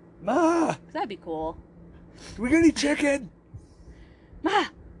you? Ma! 'Cause that'd be cool. Do we get any chicken? Ma!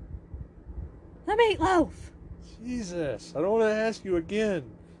 The meatloaf! Jesus, I don't want to ask you again.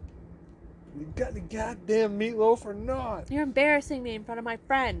 You got the goddamn meatloaf or not? You're embarrassing me in front of my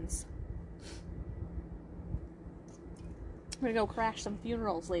friends. I'm gonna go crash some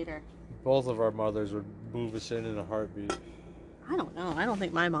funerals later. Both of our mothers would move us in a heartbeat. I don't know. I don't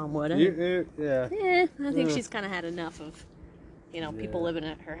think my mom would. Yeah. I think Yeah. she's kind of had enough of, people Yeah. living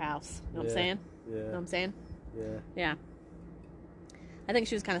at her house. You know what I'm Yeah. saying? You know what Yeah. I'm saying? Yeah. Yeah. I think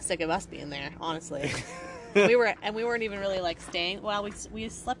she was kind of sick of us being there, honestly. we weren't even really like staying. Well, we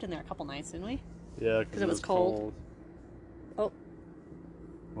slept in there a couple nights, didn't we? Yeah, Because it was cold. Oh,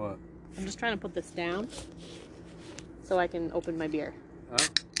 What? I'm just trying to put this down so I can open my beer. Huh?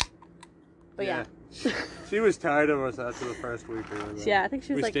 But yeah. She was tired of us after the first week. Yeah, I think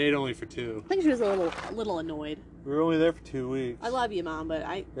she was we like. stayed only for 2. I think she was a little annoyed. We were only there for 2 weeks. I love you, Mom, but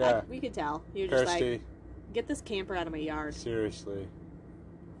Yeah. we could tell you're just Kirsty, like, get this camper out of my yard. seriously.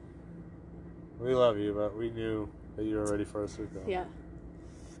 We love you, but we knew that you were ready for us to go. Yeah.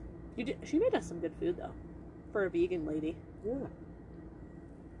 She made us some good food though, for a vegan lady. Yeah.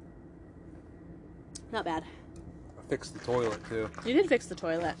 Not bad. I fixed the toilet too. You did fix the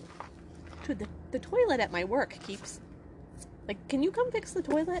toilet. Dude, the toilet at my work keeps. Like, can you come fix the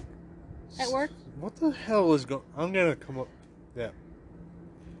toilet at work? What the hell is going? I'm gonna come up. Yeah.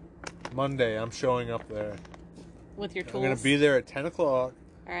 Monday, I'm showing up there. With your I'm tools? gonna be there at 10 o'clock.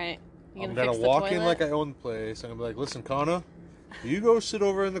 Alright. You I'm gonna gonna fix the walk toilet? in like I own the place. I'm gonna be like, listen, Connor, you go sit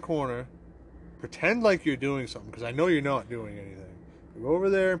over in the corner, pretend like you're doing something, because I know you're not doing anything. You go over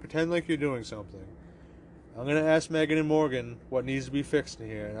there and pretend like you're doing something. I'm gonna ask Megan and Morgan what needs to be fixed in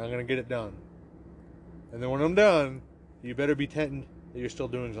here, and I'm gonna get it done. And then when I'm done, you better pretend that you're still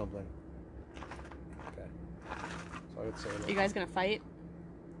doing something. Okay. So I would say that. You guys gonna fight?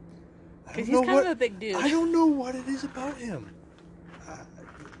 I Because don't he's know kind what- of a big dude. I don't know what it is about him.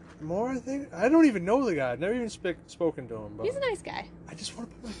 I think I don't even know the guy. I've never even spoken to him. But He's a nice guy. I just want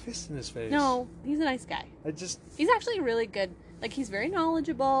to put my fist in his face. No, he's a nice guy. He's actually really good. Like, he's very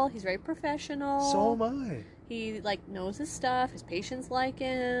knowledgeable. He's very professional. So am I. He, like, knows his stuff. His patients like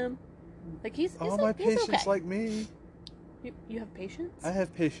him. Like, he's All my patients okay. like me. You have patients? I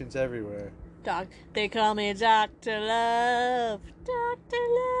have patients everywhere. Dog. They call me Dr. Love. Dr.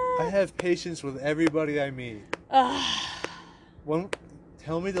 Love. I have patients with everybody I meet.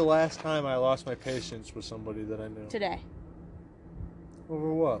 Tell me the last time I lost my patience with somebody that I knew. Today.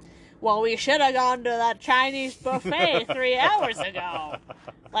 Over what? Well, we should have gone to that Chinese buffet 3 hours ago.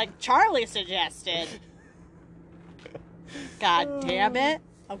 Like Charlie suggested. God damn it.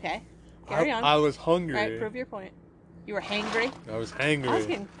 Okay. Carry on. I was hungry. All right, prove your point. You were hangry? I was hangry. I was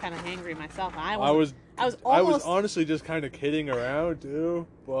getting kind of hangry myself. I was I was I almost... was honestly just kind of kidding around, too.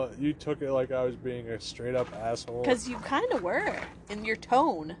 But you took it like I was being a straight-up asshole. Because you kind of were, in your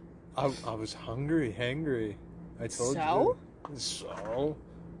tone. I was hangry. I told So? you. So?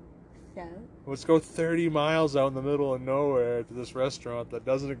 Yeah. Let's go 30 miles out in the middle of nowhere to this restaurant that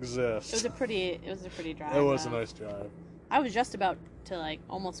doesn't exist. It was a pretty drive. It was a nice drive. I was just about to, like,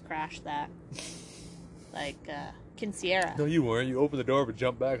 almost crash that. Like, Quinceañera. No, you weren't. You opened the door but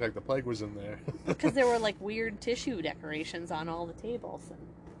jumped back like the plague was in there. Because there were, like, weird tissue decorations on all the tables,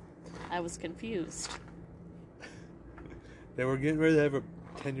 and I was confused. They were getting ready to have a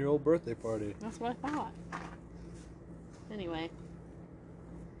 10-year-old birthday party. That's what I thought. Anyway.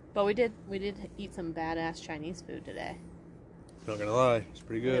 But we did eat some badass Chinese food today. Not gonna lie, it's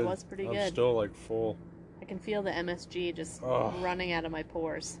pretty good. It was pretty good. I'm still, like, full. I can feel the MSG just running out of my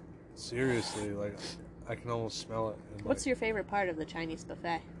pores. Seriously, like, I can almost smell it. And, What's your favorite part of the Chinese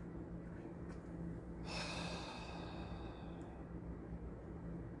buffet?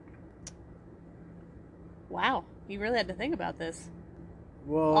 Wow, you really had to think about this.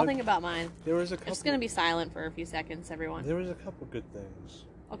 Well, I'll think about mine. There was a I'm couple. just going to be silent for a few seconds, everyone. There was a couple good things.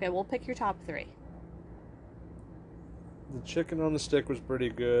 Okay, we'll pick your top 3. The chicken on the stick was pretty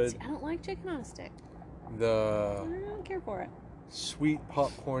good. See, I don't like chicken on a stick. I The don't care for it. sweet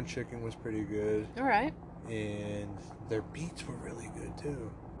popcorn chicken was pretty good. All right. And their beets were really good, too.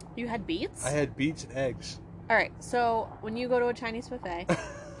 You had beets? I had beets and eggs. All right, so when you go to a Chinese buffet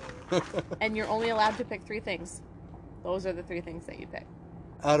and you're only allowed to pick 3 things, those are the 3 things that you pick.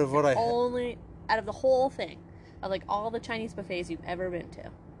 Out of what I had. Only out of the whole thing, of like all the Chinese buffets you've ever been to.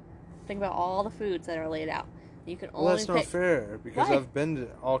 Think about all the foods that are laid out. You can only Well, that's not pick... fair, because Why? I've been to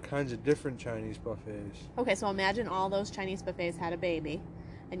all kinds of different Chinese buffets. Okay, so imagine all those Chinese buffets had a baby,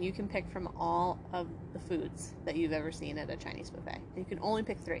 and you can pick from all of the foods that you've ever seen at a Chinese buffet. You can only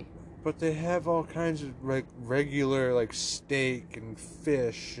pick 3. But they have all kinds of, like, regular, like, steak and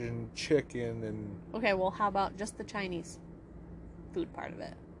fish and chicken and... Okay, well, how about just the Chinese food part of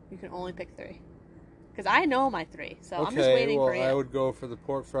it? You can only pick 3. Because I know my 3, so I'm just waiting for you. I would go for the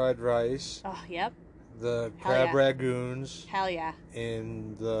pork fried rice, Oh, yep. the Hell crab yeah. ragoons, Hell yeah.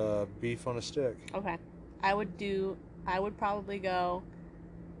 and the beef on a stick. Okay. I would probably go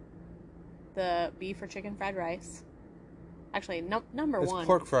the beef or chicken fried rice. Actually, number It's 1.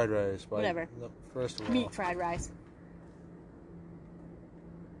 pork fried rice. Whatever. First of all. Meat fried rice.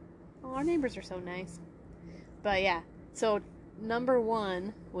 Oh, our neighbors are so nice. But yeah, so number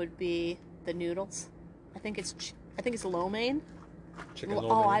 1 would be the noodles. I think it's lo mein. Chicken Oh,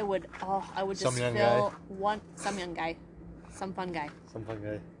 lo mein. I would just Some young fill some young guy, some fun guy. Some fun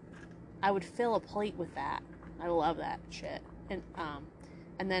guy. I would fill a plate with that. I love that shit.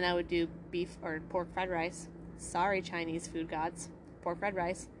 And then I would do beef or pork fried rice. Sorry, Chinese food gods. Pork fried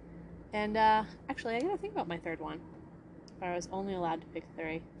rice. And actually, I gotta think about my 3rd one. But I was only allowed to pick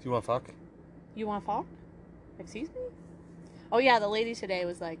 3. Do you want fuck? You want fuck? Excuse me? Oh yeah, the lady today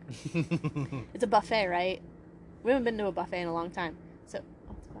was like, it's a buffet, right? We haven't been to a buffet in a long time.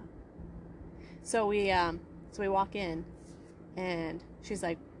 So we walk in, and she's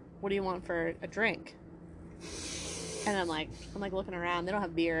like, "What do you want for a drink?" And I'm like looking around. They don't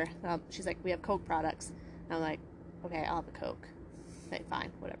have beer. She's like, "We have Coke products." And I'm like, "Okay, I'll have a Coke." Okay,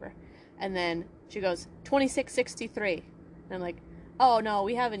 fine, whatever. And then she goes, $26.63. And I'm like, "Oh no,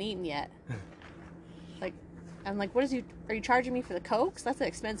 we haven't eaten yet." Like, I'm like, are you charging me for the Cokes? That's an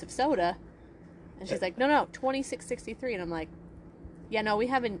expensive soda. And she's like, no, $26.63. And I'm like, yeah, no, we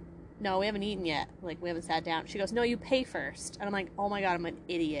haven't eaten yet. Like, we haven't sat down. She goes, no, you pay first. And I'm like, oh my God, I'm an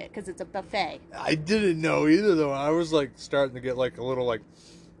idiot, because it's a buffet. I didn't know either, though. I was, like, starting to get, like, a little, like,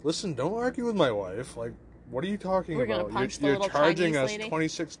 listen, don't argue with my wife. Like, what are you talking We're about? gonna punch the You're little charging Chinese us lady?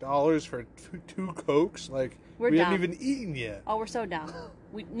 $26 for two Cokes? Like, We're we dumb. haven't even eaten yet. Oh, we're so dumb.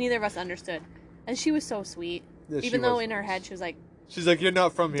 Neither of us understood. And she was so sweet. Yeah, Even though in her head she was like, she's like, you're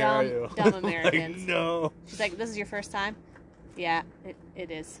not from here, are you? Dumb Like, Americans. no. She's like, this is your first time? Yeah,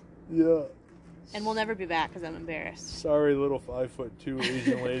 it is. Yeah. And we'll never be back because I'm embarrassed. Sorry, little 5'2"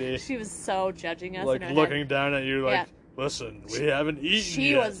 Asian lady. She was so judging us like, in her looking head. down at you like, Yeah. listen, we haven't eaten She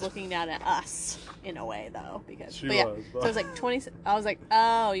yet. was looking down at us in a way, though, because She but yeah. was, but- So it was like 20. I was like,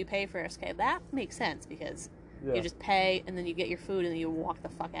 oh, you pay first. Okay, that makes sense because Yeah. you just pay and then you get your food and then you walk the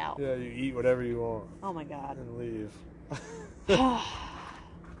fuck out. Yeah, you eat whatever you want Oh my God. and leave. I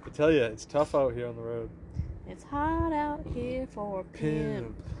tell you, it's tough out here on the road. It's hot out here for a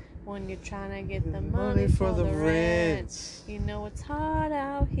pimp. When you're trying to get the money Money for for the the rent. rent. You know it's hot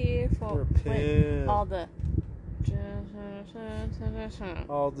out here For a wait, pimp. all the.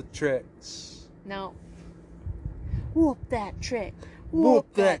 All the tricks. No. Whoop that trick.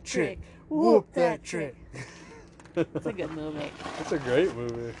 Whoop that trick. Whoop that trick. It's a good movie. It's a great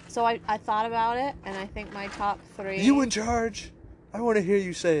movie. So I thought about it, and I think my top 3... You in charge? I want to hear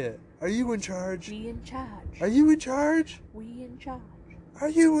you say it. Are you in charge? We in charge. Are you in charge? We in charge. Are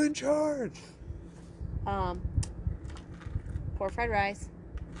you in charge? Pork fried rice,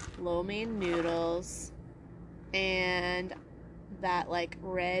 lo mein noodles, and that, like,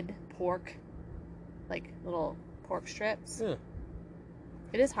 red pork, like, little pork strips. Yeah.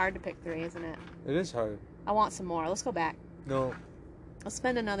 It is hard to pick 3, isn't it? It is hard. I want some more. Let's go back. No. Let's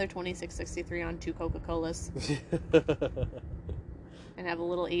spend another $26.63 on 2 Coca-Colas. And have a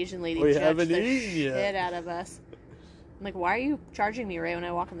little Asian lady We judge haven't the eaten yet. shit out of us. I'm like, why are you charging me right when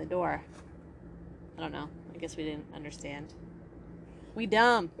I walk in the door? I don't know. I guess we didn't understand. We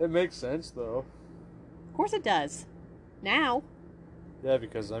dumb. It makes sense, though. Of course it does. Now. Yeah,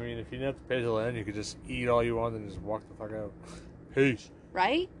 because, I mean, if you didn't have to pay till the end, you could just eat all you want and just walk the fuck out. Peace.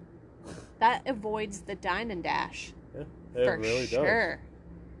 Right? That avoids the dine and dash. Yeah, it for really sure.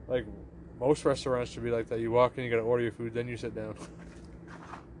 does. Like, most restaurants should be like that. You walk in, you gotta order your food, then you sit down.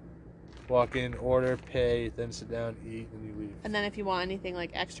 Walk in, order, pay, then sit down, eat, and you leave. And then if you want anything,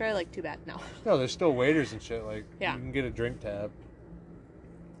 like, extra, like, too bad. No. No, there's still waiters and shit. Like, Yeah. you can get a drink tab.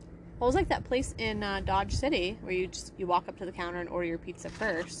 Well, it was like that place in Dodge City where you walk up to the counter and order your pizza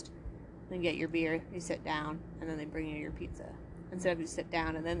first, then get your beer, you sit down, and then they bring you your pizza. Instead of you sit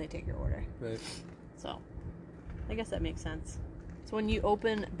down and then they take your order. Right. So, I guess that makes sense. So when you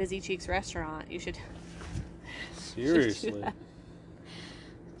open Busy Cheeks restaurant, you should... Seriously.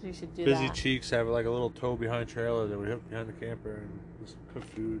 You should do Busy that. Cheeks have like a little tow behind trailer that we hook behind the camper and just cook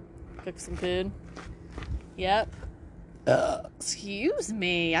food. Cook some food. Yep. Excuse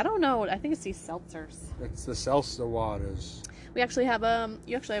me. I don't know. I think it's these seltzers. It's the salsa waters. We actually have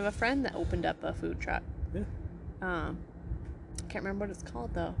you actually have a friend that opened up a food truck. Yeah. Can't remember what it's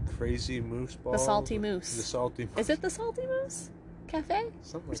called though. Crazy Moose Balls. The Salty Moose. The Salty Moose. Is it the Salty Moose Cafe?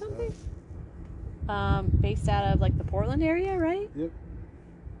 Something Or like something? that. Based out of like the Portland area, right? Yep.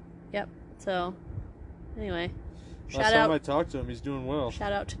 Yep. So, anyway, Last time I talked to him, he's doing well.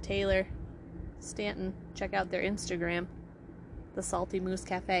 Shout out to Taylor Stanton. Check out their Instagram, the Salty Moose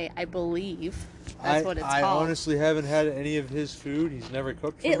Cafe. I believe that's what it's I called. honestly haven't had any of his food. He's never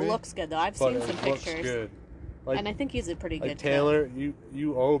cooked for me. It looks good though. I've but seen some it looks pictures, good. Like, and I think he's a pretty like good Taylor,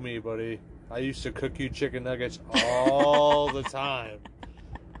 you owe me, buddy. I used to cook you chicken nuggets all the time.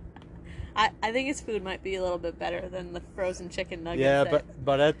 I think his food might be a little bit better than the frozen chicken nuggets. Yeah,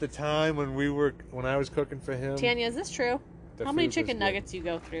 but at the time when I was cooking for him, Tanya, is this true? the How many food was chicken good. nuggets you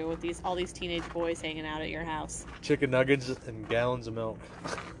go through with all these teenage boys hanging out at your house? Chicken nuggets and gallons of milk.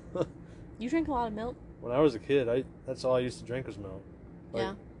 You drink a lot of milk? When I was a kid, that's all I used to drink was milk. Like,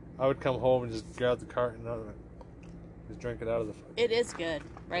 Yeah. I would come home and just grab the carton and just drink it out of the. It is good,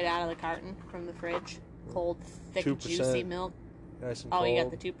 right out of the carton from the fridge. Cold, thick, 2%. juicy milk. Nice and Oh, cold. you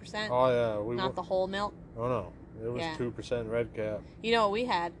got the 2%? Oh yeah, Not the whole milk? Oh no, it was Yeah. 2% red cap. You know what we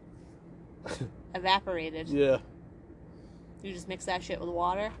had? Evaporated. Yeah. You just mix that shit with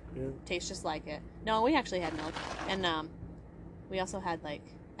water. Yeah. Tastes just like it. No, we actually had milk. And we also had I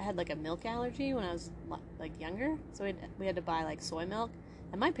had a milk allergy when I was like younger. So we had to buy like soy milk.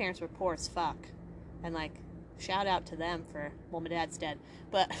 And my parents were poor as fuck. And shout out to them for, well, my dad's dead.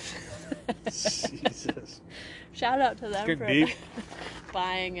 But Jesus. shout out to them Getting for deep.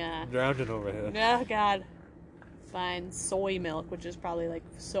 buying Drowning over here. oh god, buying soy milk, which is probably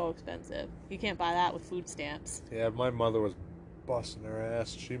so expensive. You can't buy that with food stamps. Yeah, my mother was busting her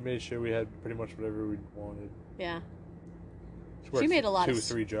ass. She made sure we had pretty much whatever we wanted. Yeah, worked made a lot 2 of or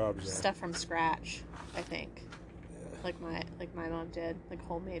 3 jobs there. stuff from scratch, I think. Yeah. Like my mom did,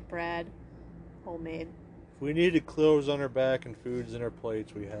 homemade bread, homemade. If we needed clothes on our back and foods in our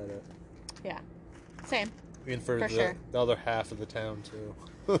plates, we had it. Yeah, same. And for sure. the other half of the town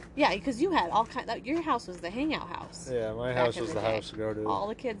too. Yeah, because you had all kind. Your house was the hangout house. Yeah, my Back house in was the the day. house to go to. All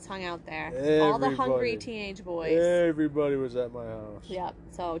the kids hung out there. All the hungry Everybody. teenage boys. Everybody was at my house. Yeah.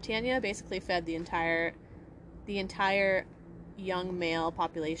 So Tanya basically fed the entire young male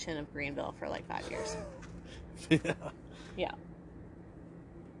population of Greenville for 5 years. Yeah. Yeah.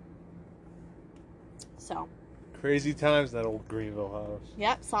 So. Crazy times in that old Greenville house.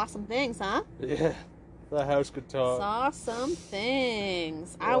 Yep. Saw some things, huh? Yeah. The house could talk. Saw some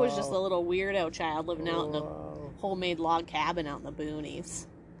things. I was just a Wow. little weirdo child living out in a Wow. homemade log cabin out in the boonies.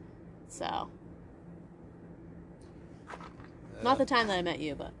 So. Not the time that I met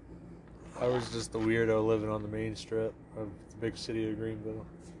you, but. I was just the weirdo living on the main strip of the big city of Greenville.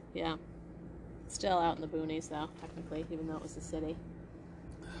 Yeah. Still out in the boonies, though, technically, even though it was the city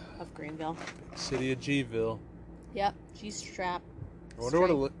of Greenville. City of Gville. Yep. G-strap. I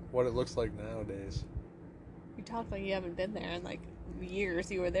wonder what it looks like nowadays. You talk like you haven't been there in like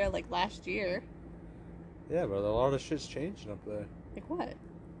years. You were there like last year. Yeah, but a lot of shit's changing up there. Like what?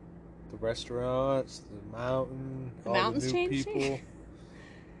 The restaurants, the mountain, The all mountain's the new changing? people.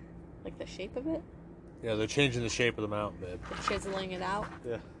 Like the shape of it? Yeah, they're changing the shape of the mountain, babe. They're chiseling it out?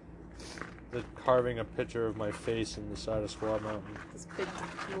 Yeah. They're carving a picture of my face in the side of Squaw Mountain. This big,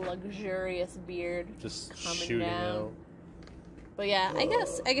 luxurious beard Just coming shooting down. out. But yeah, I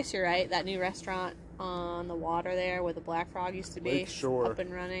guess you're right. That new restaurant on the water there where the Black Frog used to be, Lakeshore. up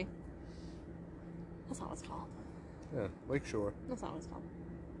and running. That's not what it's called. Yeah, Lakeshore. That's not what it's called.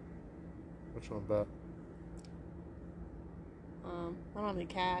 Which one bet? I don't have any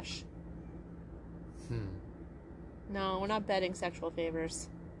cash. Hmm. No, we're not betting sexual favors.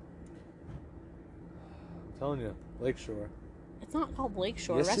 I'm telling you, Lakeshore. It's not called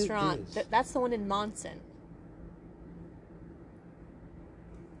Lakeshore Yes, it Restaurant. is. That's the one in Monson.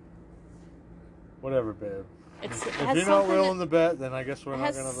 Whatever, babe. It If has you're not something willing to bet, then I guess we're it not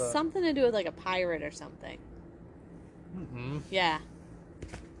has gonna bet. something to do with like a pirate or something. Mm-hmm. Yeah.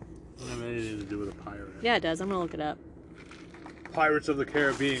 Doesn't have anything to do with a pirate. Yeah, it does. I'm gonna look it up. Pirates of the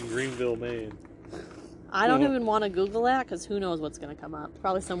Caribbean, Greenville, Maine. I don't even want to Google that because who knows what's gonna come up.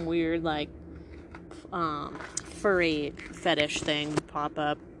 Probably some weird like furry fetish thing pop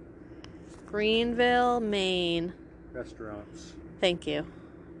up. Greenville, Maine. Restaurants. Thank you.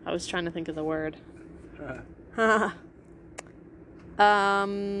 I was trying to think of the word.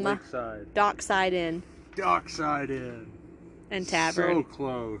 Lakeside. Dockside Inn Dockside Inn. and Tavern. So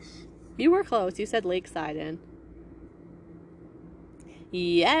close. You were close. You said Lakeside Inn.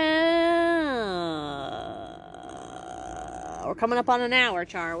 Yeah. We're coming up on an hour,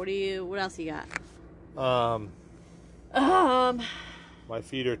 Char. What else you got? My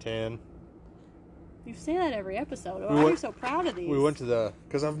feet are tan. You say that every episode. Why are you so proud of these? We went to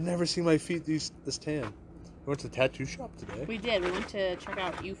because I've never seen my feet this tan. We went to the tattoo shop today. We did. We went to check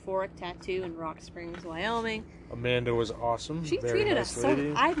out Euphoric Tattoo in Rock Springs, Wyoming. Amanda was awesome. She Very treated nice us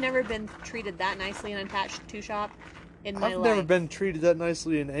lady. so. I've never been treated that nicely in a tattoo shop in my life. I've never been treated that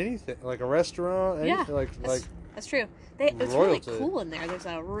nicely in anything, like a restaurant. Anything, Yeah, that's true. It's really royalty. cool in there. There's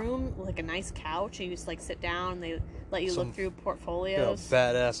a room, like a nice couch, and you just like sit down. And they let you look through portfolios.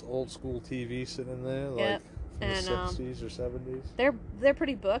 Badass old school TV sitting in there, Yep. like from the 60s or 70s. They're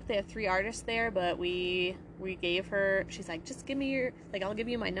pretty booked. They have 3 artists there, but we gave her. She's like, just give me your I'll give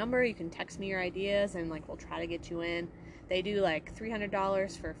you my number. You can text me your ideas, and like we'll try to get you in. They do like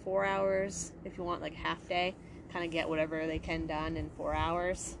 $300 for 4 hours if you want like half day. Kind of get whatever they can done in 4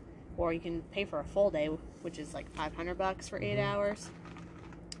 hours, or you can pay for a full day, which is like $500 for 8 hours.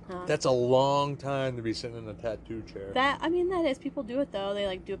 That's a long time to be sitting in a tattoo chair. That is. People do it though. They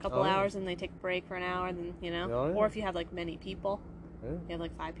like do a couple hours and they take a break for an hour, and then or if you have like many people, you have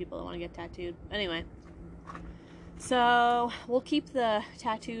like 5 people that want to get tattooed. Anyway, so we'll keep the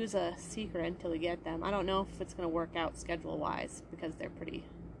tattoos a secret until we get them. I don't know if it's gonna work out schedule wise because they're pretty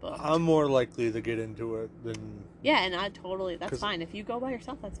booked. I'm more likely to get into it than and that's fine. If you go by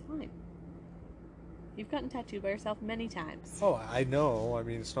yourself, that's fine. You've gotten tattooed by yourself many times. Oh, I know. I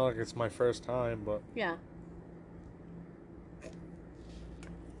mean, it's not like it's my first time, but yeah.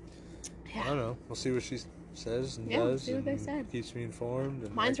 I don't know. We'll see what she says and We'll does. see what they and say. Keeps me informed.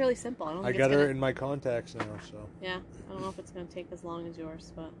 And Mine's really simple. I got her in my contacts now, so. Yeah, I don't know if it's going to take as long as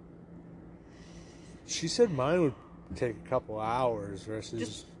yours, but. She said mine would take a couple hours versus.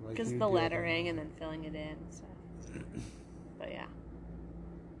 Just because the lettering and then filling it in and stuff. But yeah.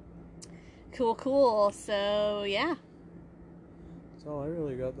 Cool. So, yeah. That's all I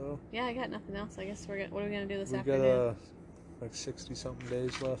really got, though. Yeah, I got nothing else. I guess what are we going to do this We afternoon? got, like 60-something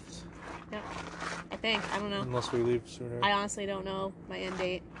days left. Yep. I think. I don't know. Unless we leave sooner. I honestly don't know my end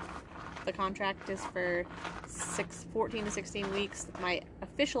date. The contract is for 14 to 16 weeks. My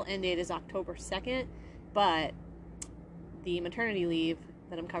official end date is October 2nd, but the maternity leave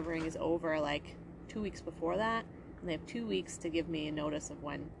that I'm covering is over like 2 weeks before that. And they have 2 weeks to give me a notice of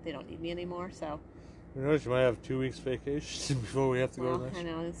when they don't need me anymore. So, you might have 2 weeks vacation before we have to go next. I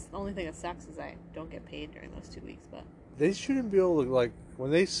know. The only thing that sucks is I don't get paid during those 2 weeks. But they shouldn't be able to,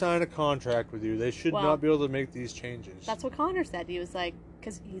 when they sign a contract with you, they should not be able to make these changes. That's what Connor said. He was like,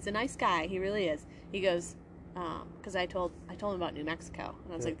 because he's a nice guy. He really is. He goes, because I told him about New Mexico.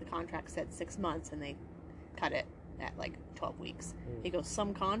 And I was like, the contract said 6 months, and they cut it at like 12 weeks. He goes,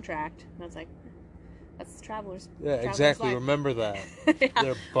 some contract. And I was like, that's the travelers. Yeah, exactly. Life. Remember that.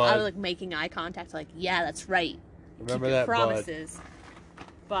 Yeah. Bud. I was like making eye contact, like, yeah, that's right. Remember Keep your that, promises.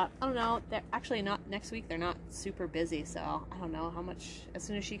 But I don't know. They're actually not next week. They're not super busy, so I don't know how much. As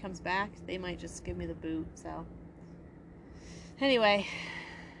soon as she comes back, they might just give me the boot. So Anyway.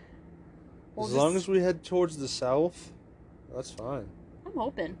 As long as we head towards the south, that's fine. I'm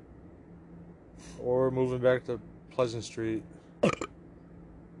hoping. Or moving back to Pleasant Street.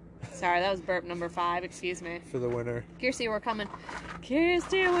 Sorry, that was burp number 5. Excuse me. For the winter. Kirsty, we're coming.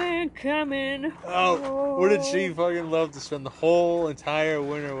 Kirsty, we're coming. Oh, wouldn't she fucking love to spend the whole entire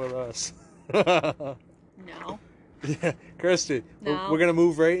winter with us? No. Yeah, Kirsty, No. we're gonna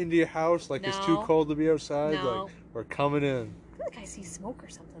move right into your house like it's too No. cold to be outside. No. Like, we're coming in. I feel like I see smoke or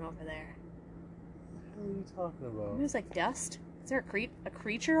something over there. What are you talking about? It was like dust. Is there a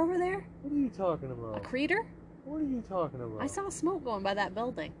creature over there? What are you talking about? A creature? What are you talking about? I saw smoke going by that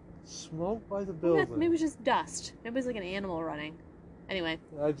building. Smoke by the Maybe building. it was just dust. Maybe it was like an animal running. Anyway.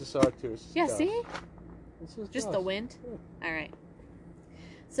 I just saw it too. It's Yeah, dust. see? It's Just the dust. wind? Yeah. Alright.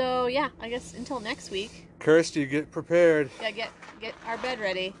 So, yeah, I guess until next week. Kirsty, get prepared. Yeah, get our bed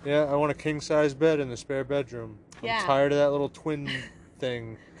ready. Yeah, I want a king-size bed in the spare bedroom. Yeah. I'm tired of that little twin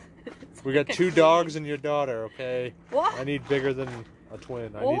thing. We got like a 2 twin. dogs and your daughter, okay? What? I need bigger than a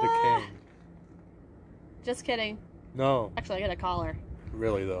twin. I need a What? king. Just kidding. No, Actually, I gotta call her.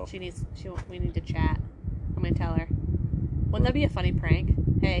 really though. We need to chat. I'm gonna tell her. Wouldn't that be a funny prank?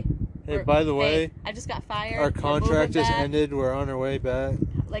 Hey. Hey, by the way, hey, I just got fired. our We're contract moving just back. ended. We're on our way back.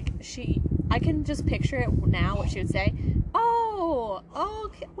 Like I can just picture it now. What she would say. Oh,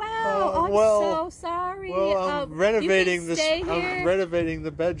 okay. Wow. I'm so sorry. Well, I'm renovating you can this. stay I'm here renovating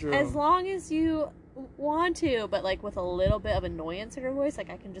the bedroom. as long as you want to, but like with a little bit of annoyance in her voice. Like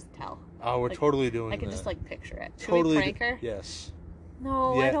I can just tell. Oh, we're like, totally doing I can that. just like picture it. Should totally we prank her? Yes.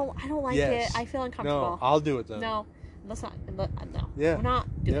 No, Yeah. I don't like Yes. it. I feel uncomfortable. No, I'll do it then. No, let's not. No. Yeah. We're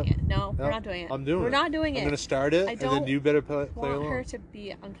not doing Yep. it. No, we're Yep. not doing it. I'm doing We're it. not doing I'm it. gonna start it, I and don't then you better play want along. her to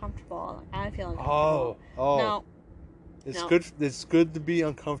be uncomfortable. I feel uncomfortable. Oh. No, It's No. good. It's good to be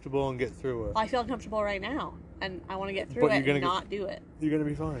uncomfortable and get through it. I feel uncomfortable right now, and I want to get through But it you're gonna and not do it. You're gonna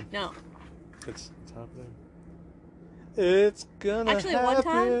be fine. No. It's happening. It's gonna Actually,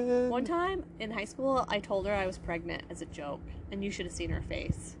 happen. one time in high school, I told her I was pregnant as a joke, and you should have seen her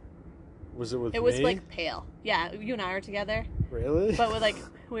face. Was it with It me? was like pale. Yeah, you and I were together, Really? but with like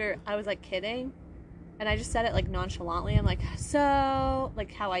I was like kidding, and I just said it like nonchalantly. I'm like, so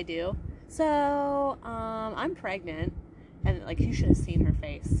like how I do. So I'm pregnant, and like you should have seen her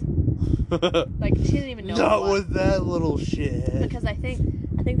face. Like she didn't even know. Not what it was. with that little shit. Because I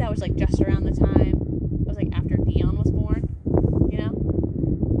think that was like just around the time it was like after Dion was born, you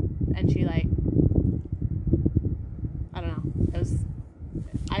know, and she like I don't know. It was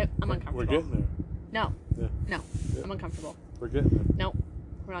I'm uncomfortable. We're getting there. No, Yeah. no, Yeah. I'm uncomfortable. We're getting there. Nope,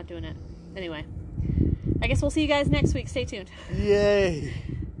 we're not doing it. Anyway, I guess we'll see you guys next week. Stay tuned. Yay!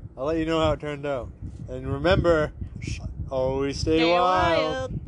 I'll let you know how it turned out. And remember, always stay wild.